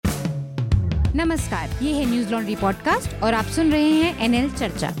नमस्कार, ये है न्यूज लॉन्ड्री पॉडकास्ट और आप सुन रहे हैं एनएल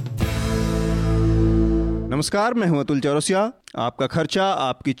चर्चा। नमस्कार, मैं हूं अतुल चौरसिया। आपका खर्चा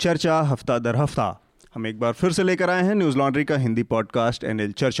आपकी चर्चा हफ्ता दर हफ्ता हम एक बार फिर से लेकर आए हैं न्यूज लॉन्ड्री का हिंदी पॉडकास्ट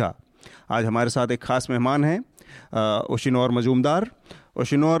एनएल चर्चा। आज हमारे साथ एक खास मेहमान हैं ओशिनोर मजूमदार।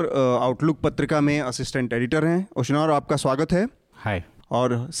 ओशिनोर आउटलुक पत्रिका में असिस्टेंट एडिटर हैं। ओशिनोर, आपका स्वागत है। हाय।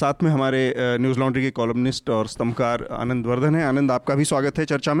 और साथ में हमारे न्यूज़ लॉन्ड्री के कॉलमनिस्ट और स्तंभकार आनंद वर्धन है। आनंद, आपका भी स्वागत है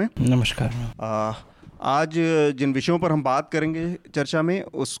चर्चा में। नमस्कार। आज जिन विषयों पर हम बात करेंगे चर्चा में,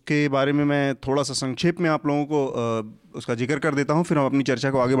 उसके बारे में मैं थोड़ा सा संक्षेप में आप लोगों को उसका जिक्र कर देता हूं, फिर हम अपनी चर्चा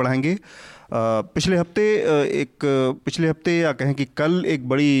को आगे बढ़ाएंगे। पिछले हफ्ते या कहें कि कल एक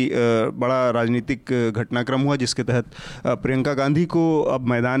बड़ा राजनीतिक घटनाक्रम हुआ जिसके तहत प्रियंका गांधी को अब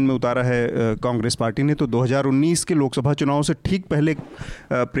मैदान में उतारा है कांग्रेस पार्टी ने। तो 2019 के लोकसभा चुनाव से ठीक पहले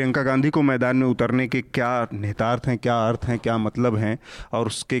प्रियंका गांधी को मैदान में उतरने के क्या निहितार्थ हैं, क्या अर्थ हैं, क्या मतलब हैं और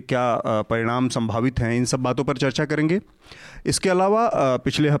उसके क्या परिणाम संभावित हैं, इन सब बातों पर चर्चा करेंगे। इसके अलावा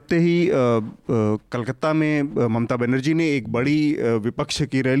पिछले हफ्ते ही कलकत्ता में ममता बनर्जी ने एक बड़ी विपक्ष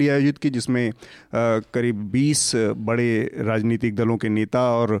की रैली आयोजित की जिसमें करीब 20 बड़े राजनीतिक दलों के नेता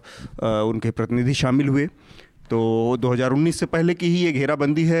और उनके प्रतिनिधि शामिल हुए। तो 2019 से पहले की ही ये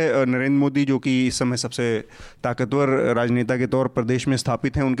घेराबंदी है। नरेंद्र मोदी, जो कि इस समय सबसे ताकतवर राजनेता के तौर पर देश में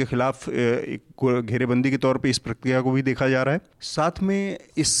स्थापित हैं, उनके खिलाफ एक घेरेबंदी के तौर पे इस प्रक्रिया को भी देखा जा रहा है। साथ में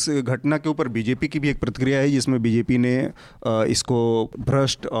इस घटना के ऊपर बीजेपी की भी एक प्रतिक्रिया है जिसमें बीजेपी ने इसको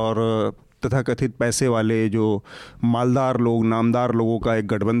भ्रष्ट और तथाकथित पैसे वाले जो मालदार लोग, नामदार लोगों का एक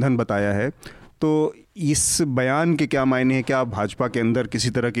गठबंधन बताया है। तो इस बयान के क्या मायने हैं, क्या भाजपा के अंदर किसी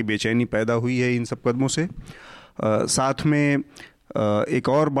तरह की बेचैनी पैदा हुई है इन सब कदमों से? साथ में एक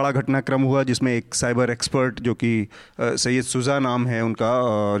और बड़ा घटनाक्रम हुआ जिसमें एक साइबर एक्सपर्ट, जो कि सैयद सुजा नाम है उनका,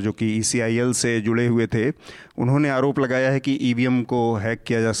 और जो कि ECIL से जुड़े हुए थे, उन्होंने आरोप लगाया है कि EVM को हैक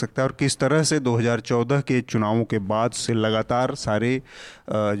किया जा सकता है और किस तरह से 2014 के चुनावों के बाद से लगातार सारे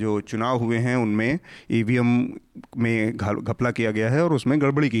जो चुनाव हुए हैं उनमें EVM में घपला किया गया है और उसमें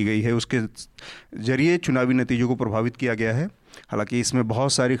गड़बड़ी की गई है। उसके जरिए चुनावी नतीजों को प्रभावित किया गया है। हालांकि इसमें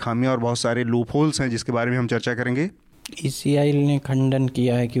बहुत सारी खामियां और बहुत सारे लूप होल्स हैं जिसके बारे में हम चर्चा करेंगे। ECIL ने खंडन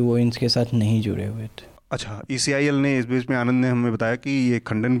किया है कि वो इनके साथ नहीं जुड़े हुए थे। अच्छा, ECIL ने, इस बीच में आनंद ने हमें बताया कि ये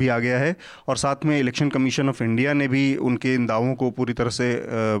खंडन भी आ गया है और साथ में इलेक्शन कमीशन ऑफ इंडिया ने भी उनके इन दावों को पूरी तरह से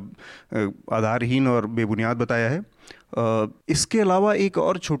आधारहीन और बेबुनियाद बताया है। इसके अलावा एक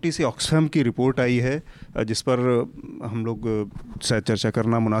और छोटी सी ऑक्सफैम की रिपोर्ट आई है जिस पर हम लोग शायद चर्चा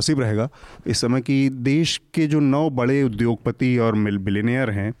करना मुनासिब रहेगा इस समय, कि देश के जो 9 बड़े उद्योगपति और बिलियनियर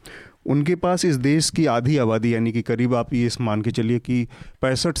हैं, उनके पास इस देश की आधी आबादी, यानी कि करीब आप ये मान के चलिए कि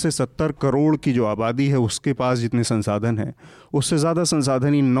 65 से 70 करोड़ की जो आबादी है उसके पास जितने संसाधन हैं उससे ज़्यादा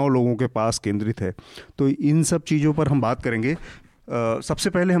संसाधन इन 9 लोगों के पास केंद्रित है। तो इन सब चीज़ों पर हम बात करेंगे। सबसे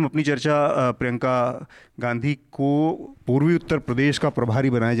पहले हम अपनी चर्चा प्रियंका गांधी को पूर्वी उत्तर प्रदेश का प्रभारी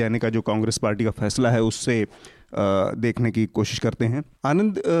बनाए जाने का जो कांग्रेस पार्टी का फैसला है उससे देखने की कोशिश करते हैं।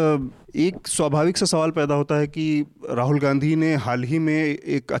 आनंद, एक स्वाभाविक सा सवाल पैदा होता है कि राहुल गांधी ने हाल ही में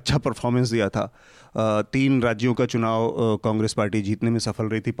एक अच्छा परफॉर्मेंस दिया था। 3 राज्यों का चुनाव कांग्रेस पार्टी जीतने में सफल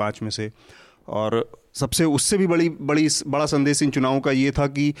रही थी 5 में से, और सबसे उससे भी बड़ा संदेश इन चुनावों का ये था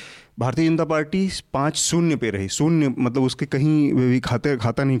कि भारतीय जनता पार्टी 5-0 पे रही। 0 मतलब उसके कहीं भी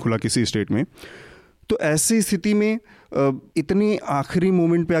खाता नहीं खुला किसी स्टेट में। तो ऐसी स्थिति में इतनी आखिरी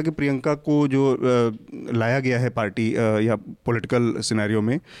मोमेंट पे आके प्रियंका को जो लाया गया है पार्टी या पॉलिटिकल सिनेरियो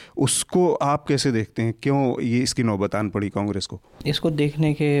में, उसको आप कैसे देखते हैं? क्यों ये इसकी नौबत आन पड़ी कांग्रेस को? इसको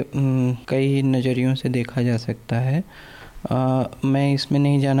देखने के कई नज़रियों से देखा जा सकता है। मैं इसमें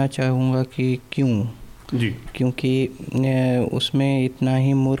नहीं जाना चाहूँगा कि क्यों जी, क्योंकि उसमें इतना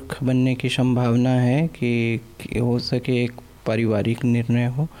ही मूर्ख बनने की संभावना है कि हो सके एक पारिवारिक निर्णय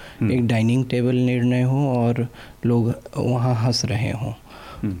हो, एक डाइनिंग टेबल निर्णय हो और लोग वहाँ हंस रहे हों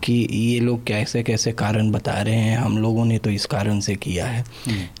कि ये लोग कैसे कैसे कारण बता रहे हैं, हम लोगों ने तो इस कारण से किया है।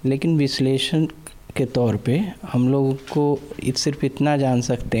 लेकिन विश्लेषण के तौर पे हम लोगों को सिर्फ इतना जान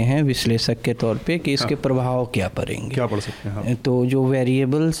सकते हैं विश्लेषक के तौर पे कि इसके प्रभाव क्या पड़ सकते हैं। तो जो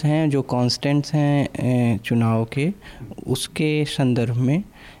वेरिएबल्स हैं, जो कांस्टेंट्स हैं चुनाव के, उसके संदर्भ में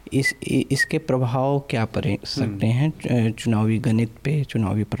इसके प्रभाव क्या पड़ सकते हैं चुनावी गणित पे,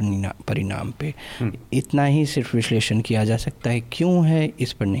 चुनावी परिणाम पे, इतना ही सिर्फ विश्लेषण किया जा सकता है। क्यों है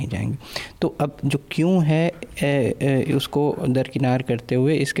इस पर नहीं जाएंगे। तो अब जो क्यों है उसको दरकिनार करते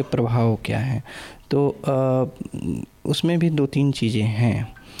हुए इसके प्रभाव क्या हैं, तो उसमें भी 2-3 चीज़ें हैं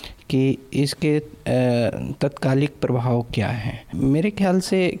कि इसके तत्कालिक प्रभाव क्या हैं। मेरे ख्याल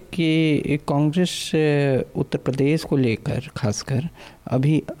से कि कांग्रेस उत्तर प्रदेश को लेकर खासकर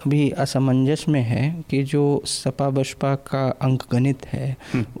अभी असमंजस में है कि जो सपा बसपा का अंकगणित है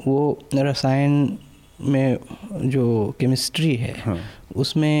वो रसायन में जो केमिस्ट्री है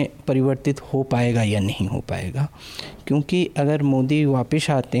उसमें परिवर्तित हो पाएगा या नहीं हो पाएगा। क्योंकि अगर मोदी वापस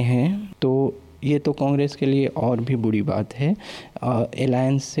आते हैं तो ये तो कांग्रेस के लिए और भी बुरी बात है।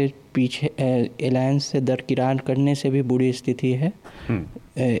 अलायंस से दरकिरार करने से भी बुरी स्थिति है।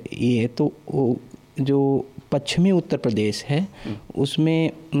 ये तो जो पश्चिमी उत्तर प्रदेश है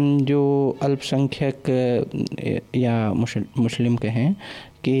उसमें जो अल्पसंख्यक या मुस्लिम कहें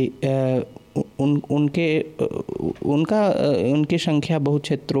कि उनकी संख्या बहुत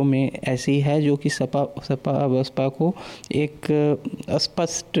क्षेत्रों में ऐसी है जो कि सपा बसपा को एक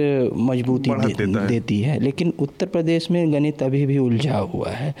स्पष्ट मजबूती देती है। लेकिन उत्तर प्रदेश में गणित अभी भी उलझा हुआ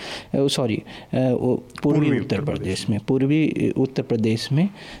है। पूर्वी उत्तर प्रदेश में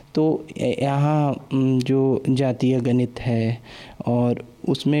तो यहाँ जो जातीय गणित है और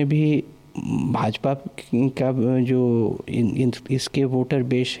उसमें भी भाजपा का जो इसके वोटर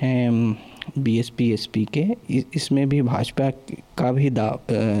बेस हैं बीएसपी एसपी के, इसमें भी भाजपा का भी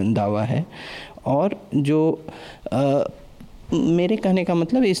दावा है। और जो मेरे कहने का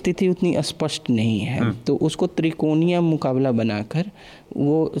मतलब स्थिति उतनी स्पष्ट नहीं है तो उसको त्रिकोणीय मुकाबला बनाकर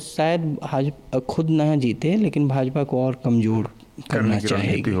वो शायद खुद ना जीते लेकिन भाजपा को और कमज़ोर करना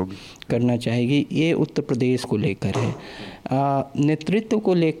चाहेगी। ये उत्तर प्रदेश को लेकर है। नेतृत्व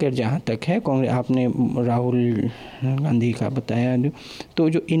को लेकर जहाँ तक है कांग्रेस, आपने राहुल गांधी का बताया, तो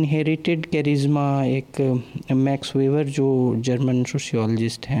जो इनहेरिटेड कैरिज्मा, एक मैक्स वेबर जो जर्मन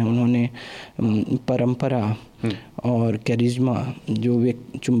सोशियोलॉजिस्ट हैं उन्होंने परंपरा और कैरिज्मा जो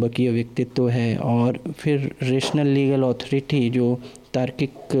चुंबकीय व्यक्तित्व है और फिर रेशनल लीगल अथॉरिटी जो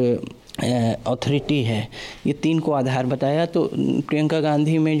तार्किक अथॉरिटी है, ये तीन को आधार बताया। तो प्रियंका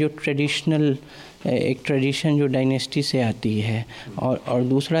गांधी में जो एक ट्रेडिशन जो डायनेस्टी से आती है और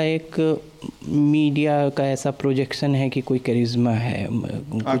दूसरा एक मीडिया का ऐसा प्रोजेक्शन है कि कोई करिश्मा है,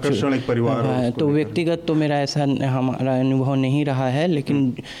 आकर्षण, एक परिवार। तो व्यक्तिगत तो मेरा ऐसा हमारा अनुभव नहीं रहा है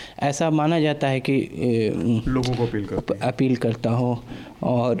लेकिन ऐसा माना जाता है कि लोगों को अपील करता हो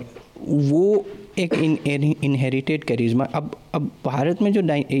और वो एक इनहेरिटेड करिश्मा। अब भारत में जो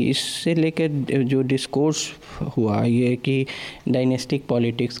इससे लेकर जो डिस्कोर्स हुआ ये कि डायनेस्टिक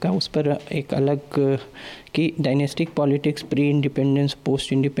पॉलिटिक्स का, उस पर एक अलग कि dynastic politics pre independence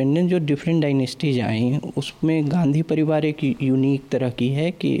post independence जो डिफरेंट डायनेस्टीज आई उसमें गांधी परिवार एक यूनिक तरह की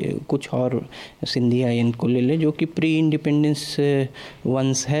है कि कुछ और सिंधिया इनको ले ले जो कि प्री इंडिपेंडेंस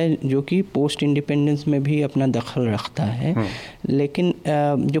वंश है जो कि पोस्ट इंडिपेंडेंस में भी अपना दखल रखता है। लेकिन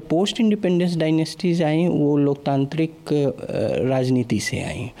जो पोस्ट इंडिपेंडेंस डायनेस्टीज आई वो लोकतांत्रिक राजनीति से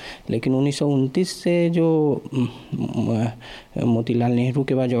आई। लेकिन 1929 से जो मोतीलाल नेहरू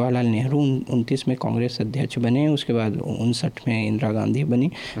के बाद जवाहरलाल नेहरू 29 में कांग्रेस अध्यक्ष बने, उसके बाद 59 में इंदिरा गांधी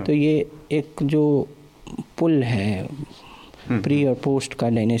बनी। तो ये एक जो पुल है प्री और पोस्ट का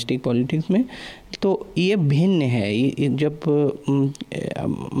डायनेस्टिक पॉलिटिक्स में, तो ये भिन्न है। जब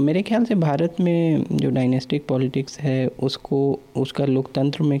मेरे ख्याल से भारत में जो डायनेस्टिक पॉलिटिक्स है उसका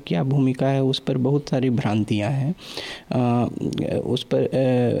लोकतंत्र में क्या भूमिका है उस पर बहुत सारी भ्रांतियां हैं। उस पर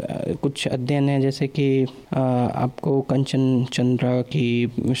कुछ अध्ययन है जैसे कि आपको कंचन चंद्रा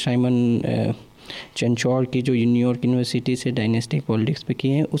की, साइमन चंचौड़ की जो न्यूयॉर्क यूनिवर्सिटी से डायनेस्टिक पॉलिटिक्स पे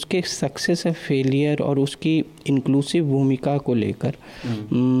किए हैं, उसके सक्सेस है फेलियर और उसकी इंक्लूसिव भूमिका को लेकर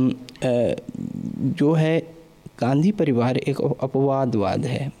जो है गांधी परिवार एक अपवादवाद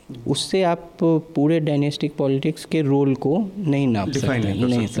है। उससे आप पूरे डायनेस्टिक पॉलिटिक्स के रोल को नहीं नाप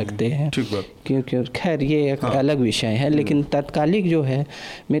सकते हैं क्योंकि खैर ये एक अलग विषय है। लेकिन तात्कालिक जो है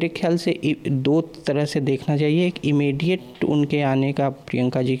मेरे ख्याल से दो तरह से देखना चाहिए, एक इमीडिएट उनके आने का,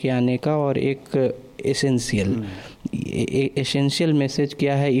 प्रियंका जी के आने का, और एक एसेंशियल मैसेज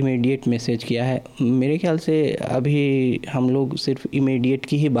क्या है, इमीडिएट मैसेज क्या है। मेरे ख्याल से अभी हम लोग सिर्फ इमीडिएट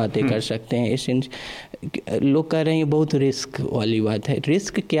की ही बातें कर सकते हैं। लोग कह रहे हैं ये बहुत रिस्क वाली बात है।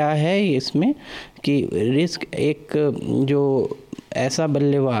 रिस्क क्या है इसमें कि रिस्क एक जो ऐसा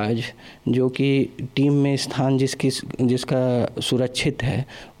बल्लेबाज जो कि टीम में स्थान जिसका सुरक्षित है,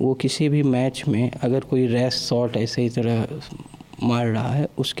 वो किसी भी मैच में अगर कोई रेस शॉट ऐसे ही तरह मार रहा है,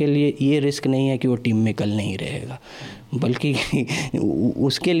 उसके लिए ये रिस्क नहीं है कि वो टीम में कल नहीं रहेगा, बल्कि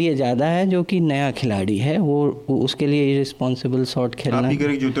उसके लिए ज़्यादा है जो कि नया खिलाड़ी है, वो उसके लिए इररिस्पॉन्सिबल शॉट खेलना।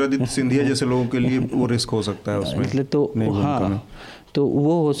 ज्योतिरादित्य सिंधिया जैसे लोगों के लिए वो रिस्क हो सकता है उसमें। तो हाँ, तो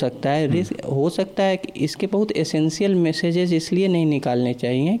वो हो सकता है। रिस्क हो सकता है कि इसके बहुत एसेंशियल मैसेजेस इसलिए नहीं निकालने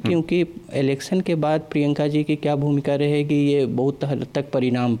चाहिए क्योंकि इलेक्शन के बाद प्रियंका जी की क्या भूमिका रहेगी ये बहुत हद तक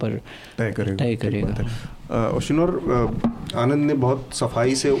परिणाम पर तय करेगा। अश्विनोर, आनंद ने बहुत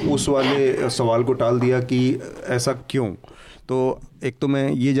सफाई से उस वाले सवाल को टाल दिया कि ऐसा क्यों। तो एक तो मैं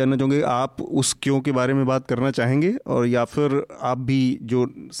ये जानना चाहूँगी, आप उस क्यों के बारे में बात करना चाहेंगे, और या फिर आप भी जो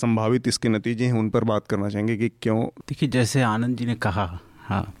संभावित इसके नतीजे हैं उन पर बात करना चाहेंगे कि क्यों। देखिए, जैसे आनंद जी ने कहा,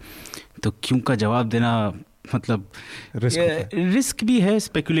 हाँ, तो क्यों का जवाब देना मतलब रिस्क भी है,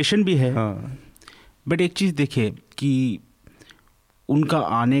 स्पेकुलेशन भी है। हाँ। बट एक चीज़ देखिए कि उनका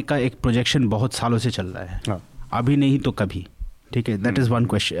आने का एक प्रोजेक्शन बहुत सालों से चल रहा है। हाँ। अभी नहीं तो कभी, ठीक है, दैट इज़ वन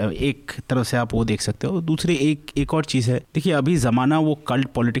क्वेश्चन। एक तरफ से आप वो देख सकते हो। दूसरी एक और चीज़ है, देखिए अभी ज़माना वो कल्ट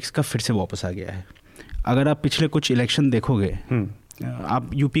पॉलिटिक्स का फिर से वापस आ गया है। अगर आप पिछले कुछ इलेक्शन देखोगे, आप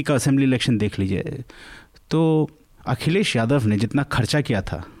यूपी का असेंबली इलेक्शन देख लीजिए, तो अखिलेश यादव ने जितना खर्चा किया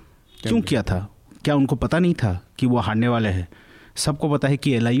था, क्यों किया था? क्या उनको पता नहीं था कि वो हारने वाले हैं? सबको पता है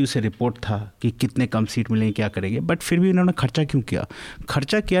कि LIU से रिपोर्ट था कि कितने कम सीट मिलेंगे, क्या करेंगे, बट फिर भी इन्होंने खर्चा क्यों किया?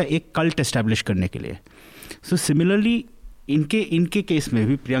 खर्चा किया एक कल्ट एस्टैब्लिश करने के लिए। सो सिमिलरली इनके केस में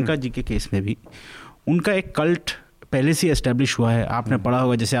भी, प्रियंका जी के केस में भी, उनका एक कल्ट पहले से एस्टेब्लिश हुआ है। आपने पढ़ा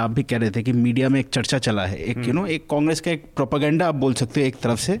होगा, जैसे आप भी कह रहे थे कि मीडिया में एक चर्चा चला है, एक एक कांग्रेस का एक प्रोपेगेंडा आप बोल सकते हो एक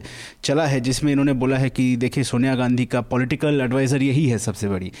तरफ से चला है, जिसमें इन्होंने बोला है कि देखिए सोनिया गांधी का पॉलिटिकल एडवाइज़र यही है सबसे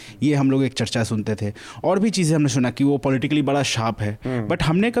बड़ी। ये हम लोग एक चर्चा सुनते थे, और भी चीज़ें हमने सुना कि वो पॉलिटिकली बड़ा शार्प है, बट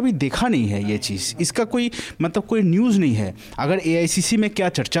हमने कभी देखा नहीं है ये चीज़। इसका कोई मतलब कोई न्यूज़ नहीं है। अगर AICC में क्या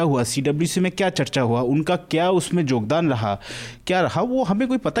चर्चा हुआ, CWC में क्या चर्चा हुआ, उनका क्या उसमें योगदान रहा, क्या रहा, वो हमें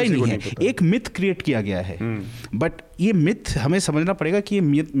कोई पता ही नहीं है। एक मिथ क्रिएट किया गया है, बट ये मिथ हमें समझना पड़ेगा कि ये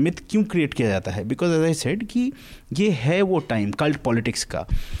मिथ क्यों क्रिएट किया जाता है। बिकॉज एज आई सेड कि ये है वो टाइम कल्ट पॉलिटिक्स का।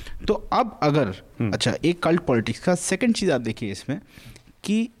 तो अब अगर अच्छा, एक कल्ट पॉलिटिक्स का सेकंड चीज़ आप देखिए इसमें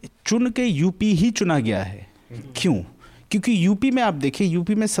कि चुन के यूपी ही चुना गया है। क्यों? क्योंकि यूपी में आप देखिए,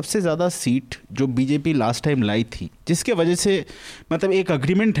 यूपी में सबसे ज़्यादा सीट जो बीजेपी लास्ट टाइम लाई थी, जिसके वजह से मतलब एक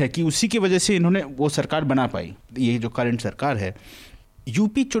अग्रीमेंट है कि उसी की वजह से इन्होंने वो सरकार बना पाई, ये जो करंट सरकार है।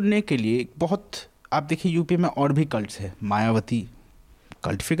 यूपी चुनने के लिए बहुत, आप देखिए यूपी में और भी कल्ट्स है। मायावती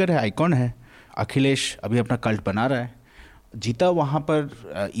कल्ट फिगर है, आइकॉन है। अखिलेश अभी अपना कल्ट बना रहा है, जीता वहाँ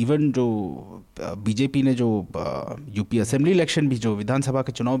पर। इवन जो बीजेपी ने जो यूपी असेंबली इलेक्शन भी, जो विधानसभा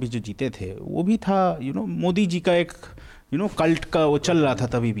के चुनाव भी जो जीते थे, वो भी था मोदी जी का एक कल्ट का वो चल रहा था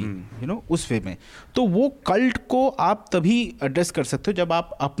तभी भी, उस वे में। तो वो कल्ट को आप तभी एड्रेस कर सकते हो जब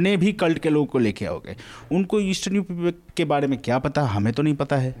आप अपने भी कल्ट के लोगों को लेके आओगे। उनको ईस्टर्न यूपी के बारे में क्या पता, हमें तो नहीं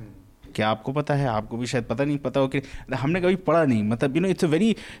पता है। क्या आपको पता है? आपको भी शायद पता नहीं, पता हो कि हमने कभी पढ़ा नहीं। मतलब इट्स अ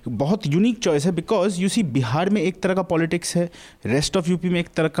वेरी बहुत यूनिक चॉइस है। बिकॉज यू सी, बिहार में एक तरह का पॉलिटिक्स है, रेस्ट ऑफ यूपी में एक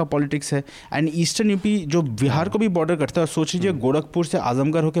तरह का पॉलिटिक्स है, एंड ईस्टर्न यूपी जो बिहार को भी बॉर्डर करता है। सोच लीजिए गोरखपुर से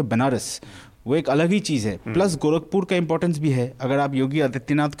आजमगढ़ होकर बनारस, वो एक अलग ही चीज़ है। प्लस गोरखपुर का इंपॉर्टेंस भी है। अगर आप योगी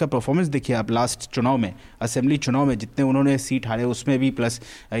आदित्यनाथ का परफॉर्मेंस देखिए, आप लास्ट चुनाव में, असेंबली चुनाव में जितने उन्होंने सीट हारे उसमें भी, प्लस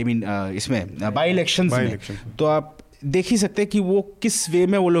इसमें बाई इलेक्शंस में, तो आप देख ही सकते हैं कि वो किस वे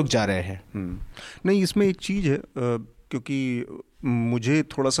में वो लोग जा रहे हैं। नहीं, इसमें एक चीज़ है, क्योंकि मुझे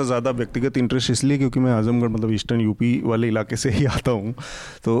थोड़ा सा ज़्यादा व्यक्तिगत इंटरेस्ट इसलिए क्योंकि मैं आजमगढ़ मतलब ईस्टर्न यूपी वाले इलाके से ही आता हूँ,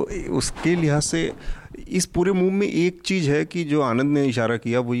 तो उसके लिहाज से इस पूरे मूव में एक चीज़ है कि जो आनंद ने इशारा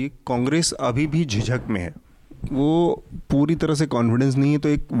किया, वो ये कांग्रेस अभी भी झिझक में है, वो पूरी तरह से कॉन्फिडेंस नहीं है। तो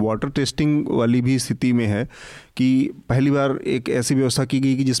एक वाटर टेस्टिंग वाली भी स्थिति में है कि पहली बार एक ऐसी व्यवस्था की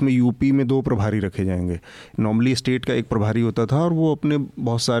गई कि जिसमें यूपी में 2 प्रभारी रखे जाएंगे। नॉर्मली स्टेट का एक प्रभारी होता था और वो अपने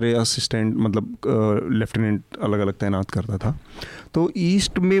बहुत सारे असिस्टेंट मतलब लेफ्टिनेंट अलग अलग तैनात करता था। तो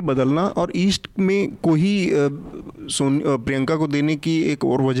ईस्ट में बदलना, और ईस्ट में को ही प्रियंका को देने की एक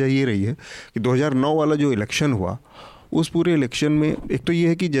और वजह ये रही है कि 2009 वाला जो इलेक्शन हुआ, उस पूरे इलेक्शन में एक तो ये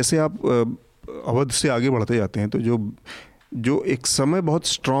है कि जैसे आप अवध से आगे बढ़ते जाते हैं, तो जो एक समय बहुत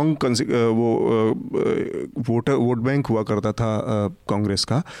स्ट्रॉन्ग वोट बैंक हुआ करता था कांग्रेस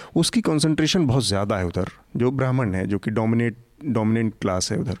का, उसकी कंसंट्रेशन बहुत ज़्यादा है उधर। जो ब्राह्मण है, जो कि डोमिनेंट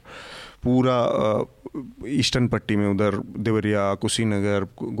क्लास है उधर, पूरा ईस्टर्न पट्टी में, उधर देवरिया, कुशीनगर,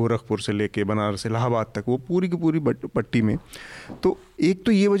 गोरखपुर से लेके बनारस, इलाहाबाद तक, वो पूरी की पूरी पट्टी में। तो एक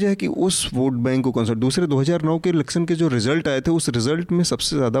तो ये वजह है कि उस वोट बैंक को कंसर्ट। दूसरे 2009 के इलेक्शन के जो रिजल्ट आए थे, उस रिजल्ट में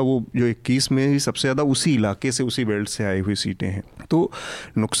सबसे ज़्यादा वो जो 21 में ही सबसे ज़्यादा उसी इलाके से, उसी बेल्ट से आई हुई सीटें हैं। तो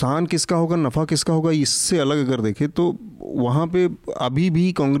नुकसान किसका होगा, नफ़ा किसका होगा, इससे अलग अगर देखें तो वहाँ पे अभी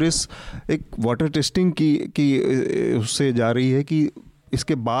भी कांग्रेस एक वाटर टेस्टिंग की उससे जा रही है कि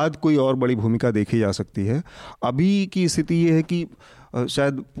इसके बाद कोई और बड़ी भूमिका देखी जा सकती है। अभी की स्थिति ये है कि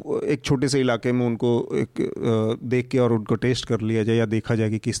शायद एक छोटे से इलाके में उनको एक देख के और उनको टेस्ट कर लिया जाए या देखा जाए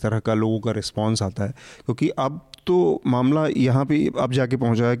कि किस तरह का लोगों का रिस्पांस आता है, क्योंकि अब तो मामला यहाँ पे अब जाके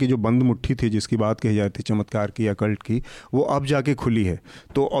पहुँचा है कि जो बंद मुट्ठी थी जिसकी बात कही जाती थी चमत्कार की या कल्ट की, वो अब जाके खुली है।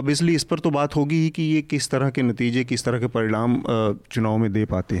 तो ऑब्वियसली इस पर तो बात होगी ही कि ये किस तरह के नतीजे, किस तरह के परिणाम चुनाव में दे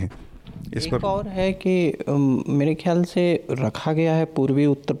पाते हैं। इस एक पर और है कि मेरे ख्याल से रखा गया है पूर्वी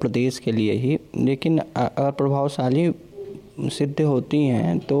उत्तर प्रदेश के लिए ही, लेकिन अगर प्रभावशाली सिद्ध होती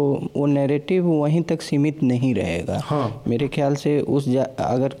हैं तो वो नैरेटिव वहीं तक सीमित नहीं रहेगा। हाँ। मेरे ख्याल से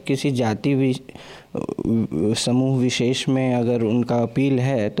अगर किसी जाति समूह विशेष में अगर उनका अपील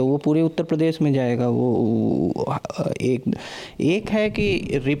है तो वो पूरे उत्तर प्रदेश में जाएगा। वो एक है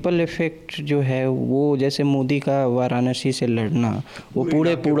कि रिपल इफेक्ट जो है वो जैसे मोदी का वाराणसी से लड़ना, वो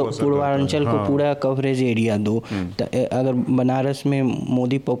पूरे पूर्वांचल को पूरा कवरेज एरिया दो। अगर बनारस में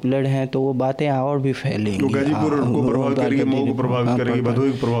मोदी पॉपुलर हैं तो वो बातें और भी फैलेंगी,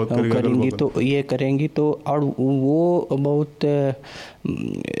 करेंगी तो ये करेंगी तो, और वो बहुत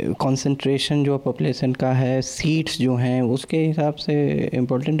कंसंट्रेशन जो पॉपुलेशन का है, सीट्स जो हैं उसके हिसाब से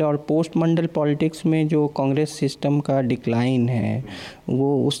इम्पोर्टेंट है। और पोस्ट मंडल पॉलिटिक्स में जो कांग्रेस सिस्टम का डिक्लाइन है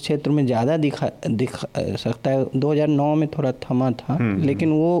वो उस क्षेत्र में ज़्यादा दिख सकता है। 2009 में थोड़ा थमा था,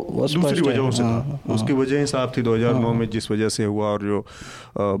 लेकिन वो दूसरी वजहों से था। उसकी वजह साफ थी 2009 में जिस वजह से हुआ, और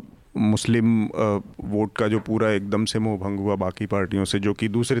जो मुस्लिम वोट का जो पूरा एकदम से मोह भंग हुआ बाकी पार्टियों से जो कि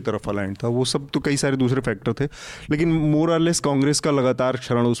दूसरी तरफ अलाइंड था, वो सब तो कई सारे दूसरे फैक्टर थे। लेकिन मोर और लेस कांग्रेस का लगातार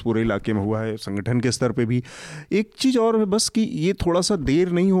क्षरण उस पूरे इलाके में हुआ है, संगठन के स्तर पे भी। एक चीज़ और है बस कि ये थोड़ा सा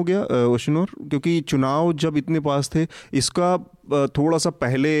देर नहीं हो गया ओशनोर, क्योंकि चुनाव जब इतने पास थे, इसका थोड़ा सा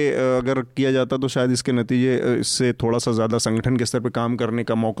पहले अगर किया जाता तो शायद इसके नतीजे, इससे थोड़ा सा ज़्यादा संगठन के स्तर पे काम करने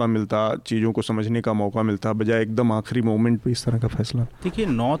का मौका मिलता, चीज़ों को समझने का मौका मिलता, बजाय एकदम आखिरी मोमेंट पे इस तरह का फैसला। देखिए,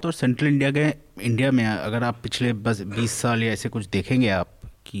 नॉर्थ और सेंट्रल इंडिया में अगर आप पिछले बस 20 साल या ऐसे कुछ देखेंगे आप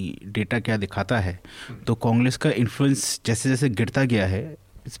कि डेटा क्या दिखाता है, तो कांग्रेस का इन्फ्लुएंस जैसे जैसे गिरता गया है,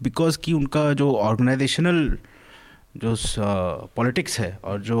 इट्स बिकॉज कि उनका जो ऑर्गेनाइजेशनल जो पॉलिटिक्स है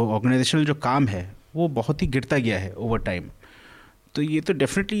और जो ऑर्गेनाइजेशनल जो काम है वो बहुत ही गिरता गया है ओवर टाइम। तो ये तो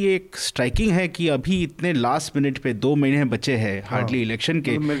डेफिनेटली एक स्ट्राइकिंग है कि अभी इतने लास्ट मिनट पे 2 महीने बचे हैं हार्डली इलेक्शन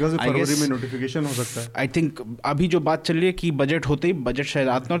के। मेरे ख्याल से फरवरी में नोटिफिकेशन हो सकता है। आई थिंक अभी जो बात चल रही है कि बजट होते ही, बजट शायद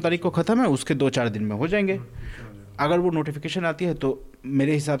 8-9 तारीख को ख़त्म है, उसके 2-4 दिन में हो जाएंगे। अगर वो नोटिफिकेशन आती है तो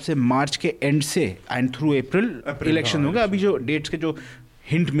मेरे हिसाब से मार्च के एंड से एंड थ्रू अप्रैल इलेक्शन होगा। अभी जो डेट्स के जो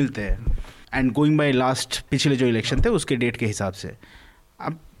हिंट मिलते हैं एंड गोइंग बाय लास्ट पिछले जो इलेक्शन थे उसके डेट के हिसाब से,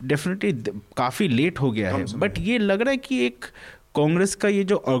 अब डेफिनेटली काफ़ी लेट हो गया है। बट ये लग रहा है कि एक कांग्रेस का ये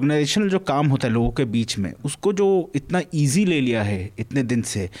जो ऑर्गेनाइजेशनल जो काम होता है लोगों के बीच में, उसको जो इतना इजी ले लिया है इतने दिन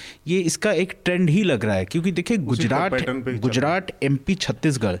से, ये इसका एक ट्रेंड ही लग रहा है। क्योंकि देखिए गुजरात, एमपी,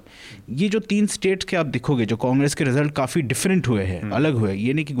 छत्तीसगढ़, ये जो 3 स्टेट्स के आप देखोगे जो कांग्रेस के रिजल्ट काफ़ी डिफरेंट हुए हैं, अलग हुए।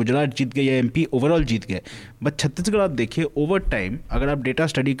 ये नहीं कि गुजरात जीत गए या एमपी ओवरऑल जीत गए, बट छत्तीसगढ़ आप देखिए ओवर टाइम अगर आप डेटा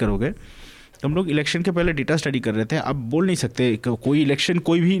स्टडी करोगे, हम लोग इलेक्शन के पहले डेटा स्टडी कर रहे थे, अब बोल नहीं सकते कोई इलेक्शन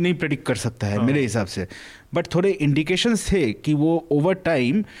कोई भी नहीं प्रेडिक्ट कर सकता है मेरे हिसाब से, बट थोड़े इंडिकेशंस थे कि वो ओवर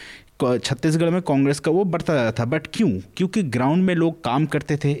टाइम छत्तीसगढ़ में कांग्रेस का वो बढ़ता जा रहा था। बट क्यों? क्योंकि ग्राउंड में लोग काम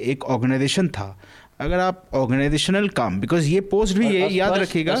करते थे, एक ऑर्गेनाइजेशन था। अगर आप ऑर्गेनाइजेशनल काम, बिकॉज ये पोस्ट भी ये याद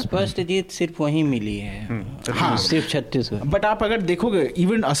रखिएगा, स्पष्ट जीत सिर्फ वहीं मिली है, हाँ सिर्फ छत्तीसगढ़। बट आप अगर देखोगे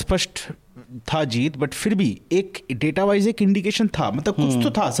इवन अस्पष्ट था जीत, बट फिर भी एक डेटा वाइज एक इंडिकेशन था, मतलब कुछ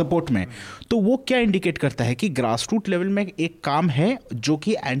तो था सपोर्ट में। तो वो क्या इंडिकेट करता है कि ग्रास रूट लेवल में एक काम है जो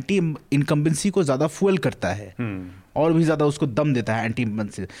कि एंटी इनकम्बेंसी को ज़्यादा फ्यूल करता है और भी ज़्यादा उसको दम देता है एंटी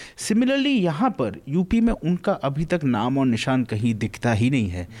इनकम्बेंसी। सिमिलरली यहाँ पर यूपी में उनका अभी तक नाम और निशान कहीं दिखता ही नहीं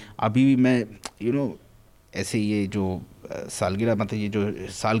है। अभी भी मैं ऐसे ये जो सालगिरह, मतलब ये जो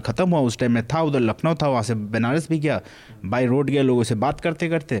साल ख़त्म हुआ उस टाइम में था, उधर लखनऊ था, वहाँ से बनारस भी गया, बाय रोड गया, लोगों से बात करते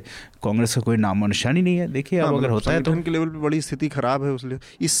करते कांग्रेस का कोई नाम और निशान ही नहीं है। देखिए अब अगर होता है तो के लेवल पे बड़ी स्थिति खराब है। उसलिए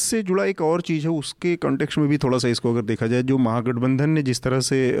इससे जुड़ा एक और चीज़ है, उसके कॉन्टेक्स्ट में भी थोड़ा सा इसको अगर देखा जाए, जो महागठबंधन ने जिस तरह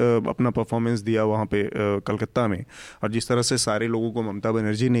से अपना परफॉर्मेंस दिया वहाँ पे कलकत्ता में, और जिस तरह से सारे लोगों को ममता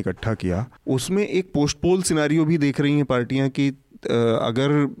बनर्जी ने इकट्ठा किया, उसमें एक पोस्ट पोल सिनारियो भी देख रही हैं पार्टियाँ कि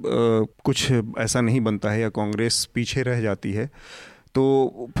अगर कुछ ऐसा नहीं बनता है या कांग्रेस पीछे रह जाती है तो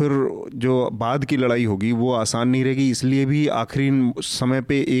फिर जो बाद की लड़ाई होगी वो आसान नहीं रहेगी। इसलिए भी आखिरी समय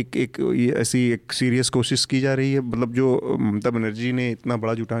पे एक ऐसी एक सीरियस कोशिश की जा रही है। मतलब जो ममता बनर्जी ने इतना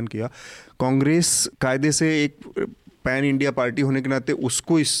बड़ा जुटान किया, कांग्रेस कायदे से एक पैन इंडिया पार्टी होने के नाते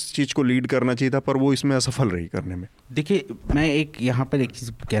उसको इस चीज़ को लीड करना चाहिए था, पर वो इसमें असफल रही करने में। देखिए, मैं यहाँ पर एक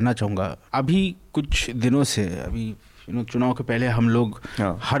चीज़ कहना चाहूँगा। अभी कुछ दिनों से, अभी चुनाव के पहले हम लोग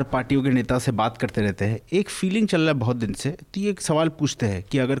हर पार्टियों के नेता से बात करते रहते हैं। एक फीलिंग चल रहा है बहुत दिन से, तो ये एक सवाल पूछते हैं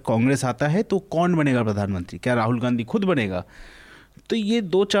कि अगर कांग्रेस आता है तो कौन बनेगा प्रधानमंत्री? क्या राहुल गांधी खुद बनेगा? तो ये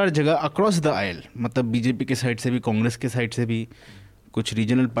 2-4 जगह अक्रॉस द आयल, मतलब बीजेपी के साइड से भी, कांग्रेस के साइड से भी, कुछ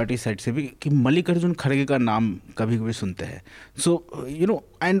रीजनल पार्टी साइड से भी, कि मल्लिकार्जुन खड़गे का नाम कभी कभी सुनते हैं. सो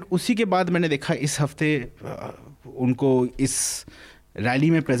एंड उसी के बाद मैंने देखा इस हफ्ते उनको इस रैली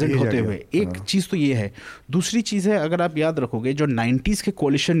में प्रेजेंट होते हुए. एक चीज़ तो ये है. दूसरी चीज़ है, अगर आप याद रखोगे जो 90s के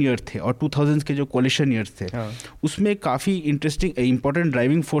कोलिशन ईयर थे और 2000s के जो कोलिशन ईयर्स थे, उसमें काफ़ी इंटरेस्टिंग इंपॉर्टेंट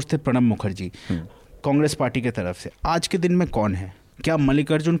ड्राइविंग फोर्स थे प्रणब मुखर्जी कांग्रेस पार्टी की तरफ से. आज के दिन में कौन है? क्या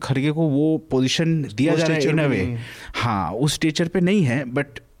मल्लिकार्जुन खड़गे को वो पोजीशन दिया जा रहा है इन अ वे? हाँ, उस स्टेचर पे नहीं है,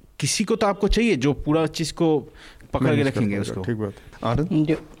 बट किसी को तो आपको चाहिए जो पूरा चीज़ को पकड़ के रखेंगे उसको. ठीक बात.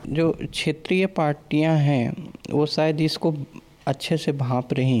 जो क्षेत्रीय पार्टियां हैं वो शायद इसको अच्छे से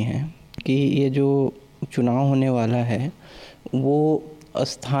भांप रही हैं कि ये जो चुनाव होने वाला है वो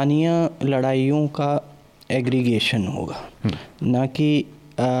स्थानीय लड़ाइयों का एग्रीगेशन होगा, ना कि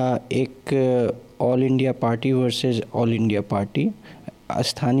एक all India party versus all India party.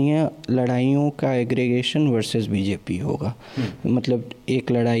 स्थानीय लड़ाइयों का एग्रीगेशन वर्सेस बीजेपी होगा. मतलब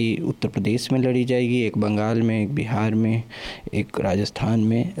एक लड़ाई उत्तर प्रदेश में लड़ी जाएगी, एक बंगाल में, एक बिहार में, एक राजस्थान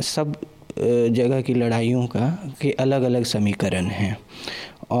में. सब जगह की लड़ाइयों का के अलग अलग समीकरण हैं.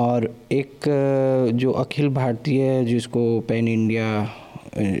 और एक जो अखिल भारतीय, जिसको पैन इंडिया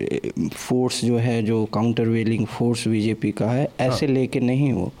फोर्स जो है, जो काउंटर वेलिंग फोर्स बीजेपी का है, ऐसे लेके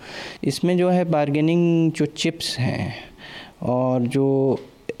नहीं हो. इसमें जो है बार्गेनिंग जो चिप्स हैं और जो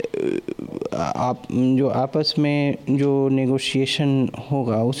आपस में जो नेगोशिएशन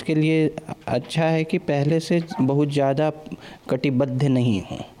होगा, उसके लिए अच्छा है कि पहले से बहुत ज़्यादा कटिबद्ध नहीं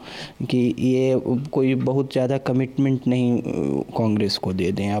हो, कि ये कोई बहुत ज़्यादा कमिटमेंट नहीं कांग्रेस को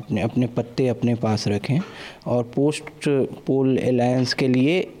दे दें. अपने पत्ते अपने पास रखें और पोस्ट पोल अलायंस के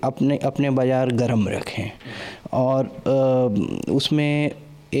लिए अपने बाज़ार गर्म रखें. और उसमें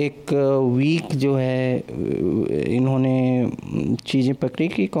एक वीक जो है इन्होंने चीज़ें पकड़ी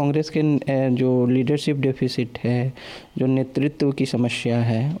कि कांग्रेस के जो लीडरशिप डेफिसिट है, जो नेतृत्व की समस्या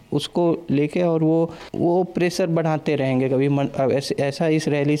है, उसको लेके और वो प्रेशर बढ़ाते रहेंगे. कभी ऐसा इस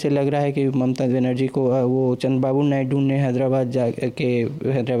रैली से लग रहा है कि ममता बनर्जी को वो चंद्रबाबू नायडू ने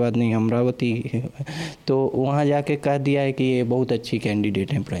हैदराबाद नहीं, अमरावती, तो वहाँ जाके कह दिया है कि ये बहुत अच्छी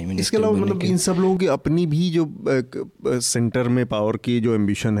कैंडिडेट हैं प्राइम मिनिस्टर. इसके अलावा मतलब इन सब लोगों की अपनी भी जो सेंटर में पावर की जो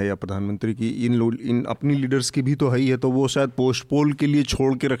एम्बिशन है या प्रधानमंत्री की, इन अपनी लीडर्स की भी तो है ही है. तो वो शायद पोस्ट पोल के लिए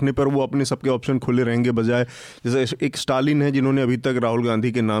छोड़ के रखने पर वो अपने सबके ऑप्शन खुले रहेंगे, बजाय जैसे एक स्टालिन है जिन्होंने अभी तक राहुल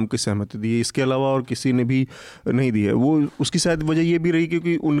गांधी के नाम की सहमति दी है, इसके अलावा और किसी ने भी नहीं दी है. वो उसकी शायद वजह ये भी रही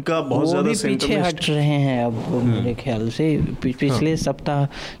क्योंकि उनका बहुत ज़्यादा पीछे हट रहे हैं अब मेरे ख्याल से. पिछले सप्ताह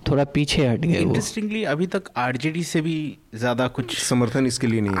थोड़ा पीछे हट गए. इंटरेस्टिंगली अभी तक आरजेडी से भी ज़्यादा कुछ समर्थन इसके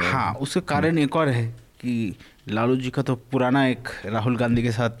लिए नहीं है. हाँ, उसका कारण एक और है कि लालू जी का तो पुराना एक राहुल गांधी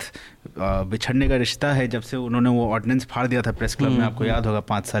के साथ बिछड़ने का रिश्ता है, जब से उन्होंने वो ऑर्डिनेंस फाड़ दिया था प्रेस क्लब में, आपको याद होगा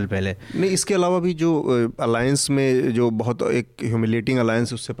 5 साल पहले. नहीं, इसके अलावा भी जो अलायंस में जो बहुत एक ह्यूमिलेटिंग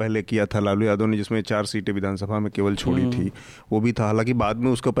अलायंस उससे पहले किया था लालू यादव ने, जिसमें 4 सीटें विधानसभा में केवल छोड़ी थी, वो भी था. हालांकि बाद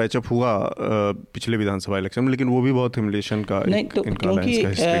में उसका पैचअप हुआ पिछले विधानसभा इलेक्शन में, लेकिन वो भी बहुत ह्यूमिलेशन का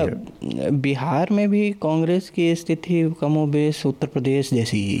क्योंकि बिहार में भी कांग्रेस की स्थिति कमोबेश उत्तर प्रदेश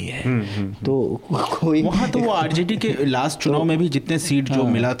जैसी ही है. तो कोई वहाँ तो आरजेडी के लास्ट चुनाव में भी जितने सीट जो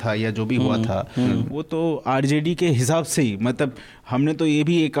मिला था या जो भी हुआ था, वो तो आरजेडी के हिसाब से ही, मतलब हमने तो ये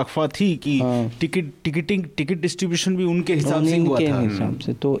भी एक अफवाह थी कि टिकट डिस्ट्रीब्यूशन भी उनके हिसाब से हुआ था. हिसाब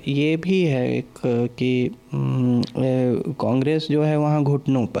से तो ये भी है एक कि कांग्रेस जो है वहाँ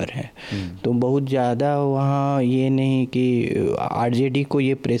घुटनों पर है. तो बहुत ज़्यादा वहाँ ये नहीं कि आरजेडी को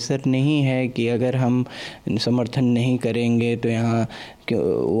ये प्रेशर नहीं है कि अगर हम समर्थन नहीं करेंगे तो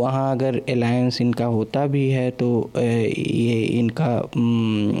वहाँ अगर अलायंस इनका होता भी है तो ये इनका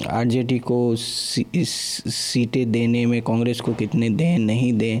आरजेडी को सीटें देने में कांग्रेस को कितने दें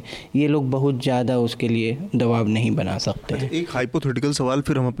नहीं दें, ये लोग बहुत ज़्यादा उसके लिए दबाव नहीं बना सकते हैं. एक हाइपोथेटिकल सवाल,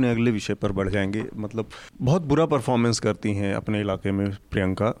 फिर हम अपने अगले विषय पर बढ़ जाएंगे. मतलब बहुत बुरा परफॉर्मेंस करती हैं अपने इलाके में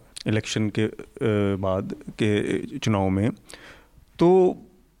प्रियंका इलेक्शन के बाद के चुनाव में, तो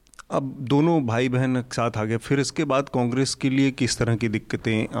अब दोनों भाई बहन साथ आ गए. फिर इसके बाद कांग्रेस के लिए किस तरह की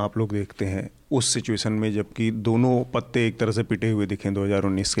दिक्कतें आप लोग देखते हैं उस सिचुएशन में, जबकि दोनों पत्ते एक तरह से पिटे हुए दिखें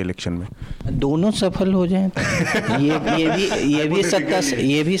 2019 के इलेक्शन में? दोनों सफल हो जाएं तो ये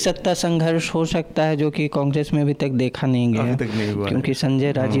भी सत्ता संघर्ष हो सकता है, जो कि कांग्रेस में अभी तक देखा नहीं गया, क्योंकि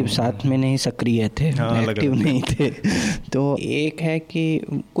संजय राजीव साथ में नहीं सक्रिय थे, एक्टिव नहीं थे. तो एक है कि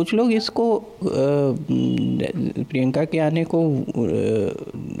कुछ लोग इसको प्रियंका के आने को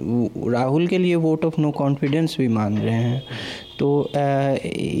राहुल के लिए वोट ऑफ नो कॉन्फिडेंस भी मान रहे हैं. तो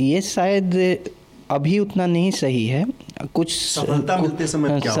ये शायद अभी उतना नहीं सही है. कुछ सफलता मिलते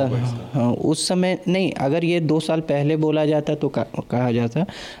समय क्या होगा इसका? हाँ, उस समय नहीं, अगर ये 2 साल पहले बोला जाता तो कहा जाता।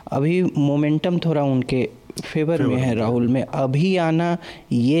 अभी मोमेंटम थोड़ा उनके फेवर में है राहुल में, अभी आना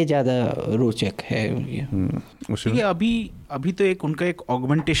ये ज़्यादा रोचक है। ये अभी तो एक उनका एक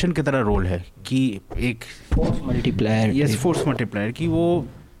ऑगमेंटेशन की तरह रोल है कि एक force multiplier, yes, force multiplier की वो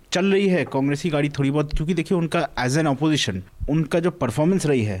चल रही है कांग्रेस की गाड़ी थोड़ी बहुत, क्योंकि देखिए उनका एज एन अपोजिशन उनका जो परफॉर्मेंस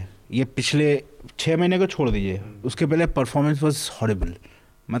रही है ये पिछले 6 महीने को छोड़ दीजिए, उसके पहले परफॉर्मेंस वाज हॉरिबल,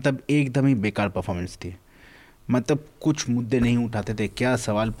 मतलब एकदम ही बेकार परफॉर्मेंस थी। मतलब कुछ मुद्दे नहीं उठाते थे, क्या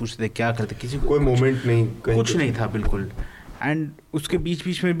सवाल पूछते थे, क्या करते, किसी कोई मोमेंट नहीं, कुछ नहीं था बिल्कुल। एंड उसके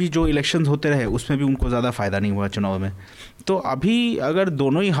बीच में भी जो इलेक्शंस होते रहे उसमें भी उनको ज़्यादा फ़ायदा नहीं हुआ चुनाव में। तो अभी अगर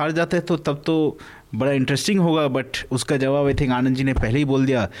दोनों ही हार जाते तो तब तो बड़ा इंटरेस्टिंग होगा, बट उसका जवाब आई थिंक आनंद जी ने पहले ही बोल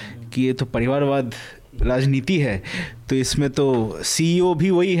दिया कि ये तो परिवारवाद राजनीति है, तो इसमें तो CEO भी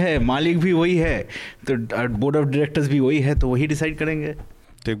वही है, मालिक भी वही है, तो बोर्ड ऑफ डायरेक्टर्स भी वही है, तो वही डिसाइड करेंगे।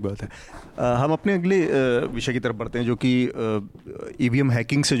 ठीक बात है। हम अपने अगले विषय की तरफ बढ़ते हैं जो कि EVM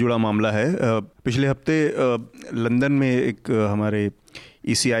हैकिंग से जुड़ा मामला है। पिछले हफ्ते लंदन में एक हमारे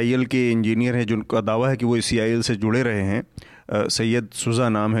ECIL के इंजीनियर हैं जिनका दावा है कि वो ECIL से जुड़े रहे हैं, सैयद सुजा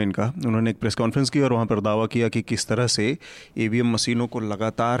नाम है इनका। उन्होंने एक प्रेस कॉन्फ्रेंस की और वहाँ पर दावा किया कि किस तरह से EVM मशीनों को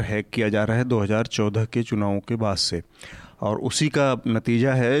लगातार हैक किया जा रहा है 2014 के चुनावों के बाद से, और उसी का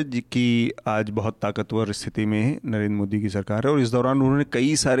नतीजा है कि आज बहुत ताकतवर स्थिति में नरेंद्र मोदी की सरकार है। और इस दौरान उन्होंने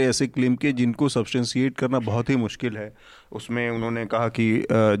कई सारे ऐसे क्लेम किए जिनको सब्सटेंशिएट करना बहुत ही मुश्किल है। उसमें उन्होंने कहा कि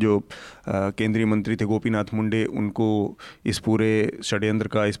जो केंद्रीय मंत्री थे गोपीनाथ मुंडे, उनको इस पूरे षड्यंत्र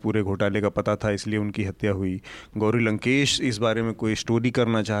का, इस पूरे घोटाले का पता था, इसलिए उनकी हत्या हुई। गौरी लंकेश इस बारे में कोई स्टोरी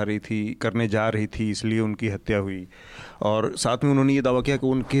करने जा रही थी, इसलिए उनकी हत्या हुई। और साथ में उन्होंने ये दावा किया कि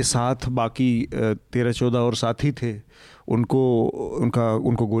उनके साथ बाकी 13-14 और साथी थे,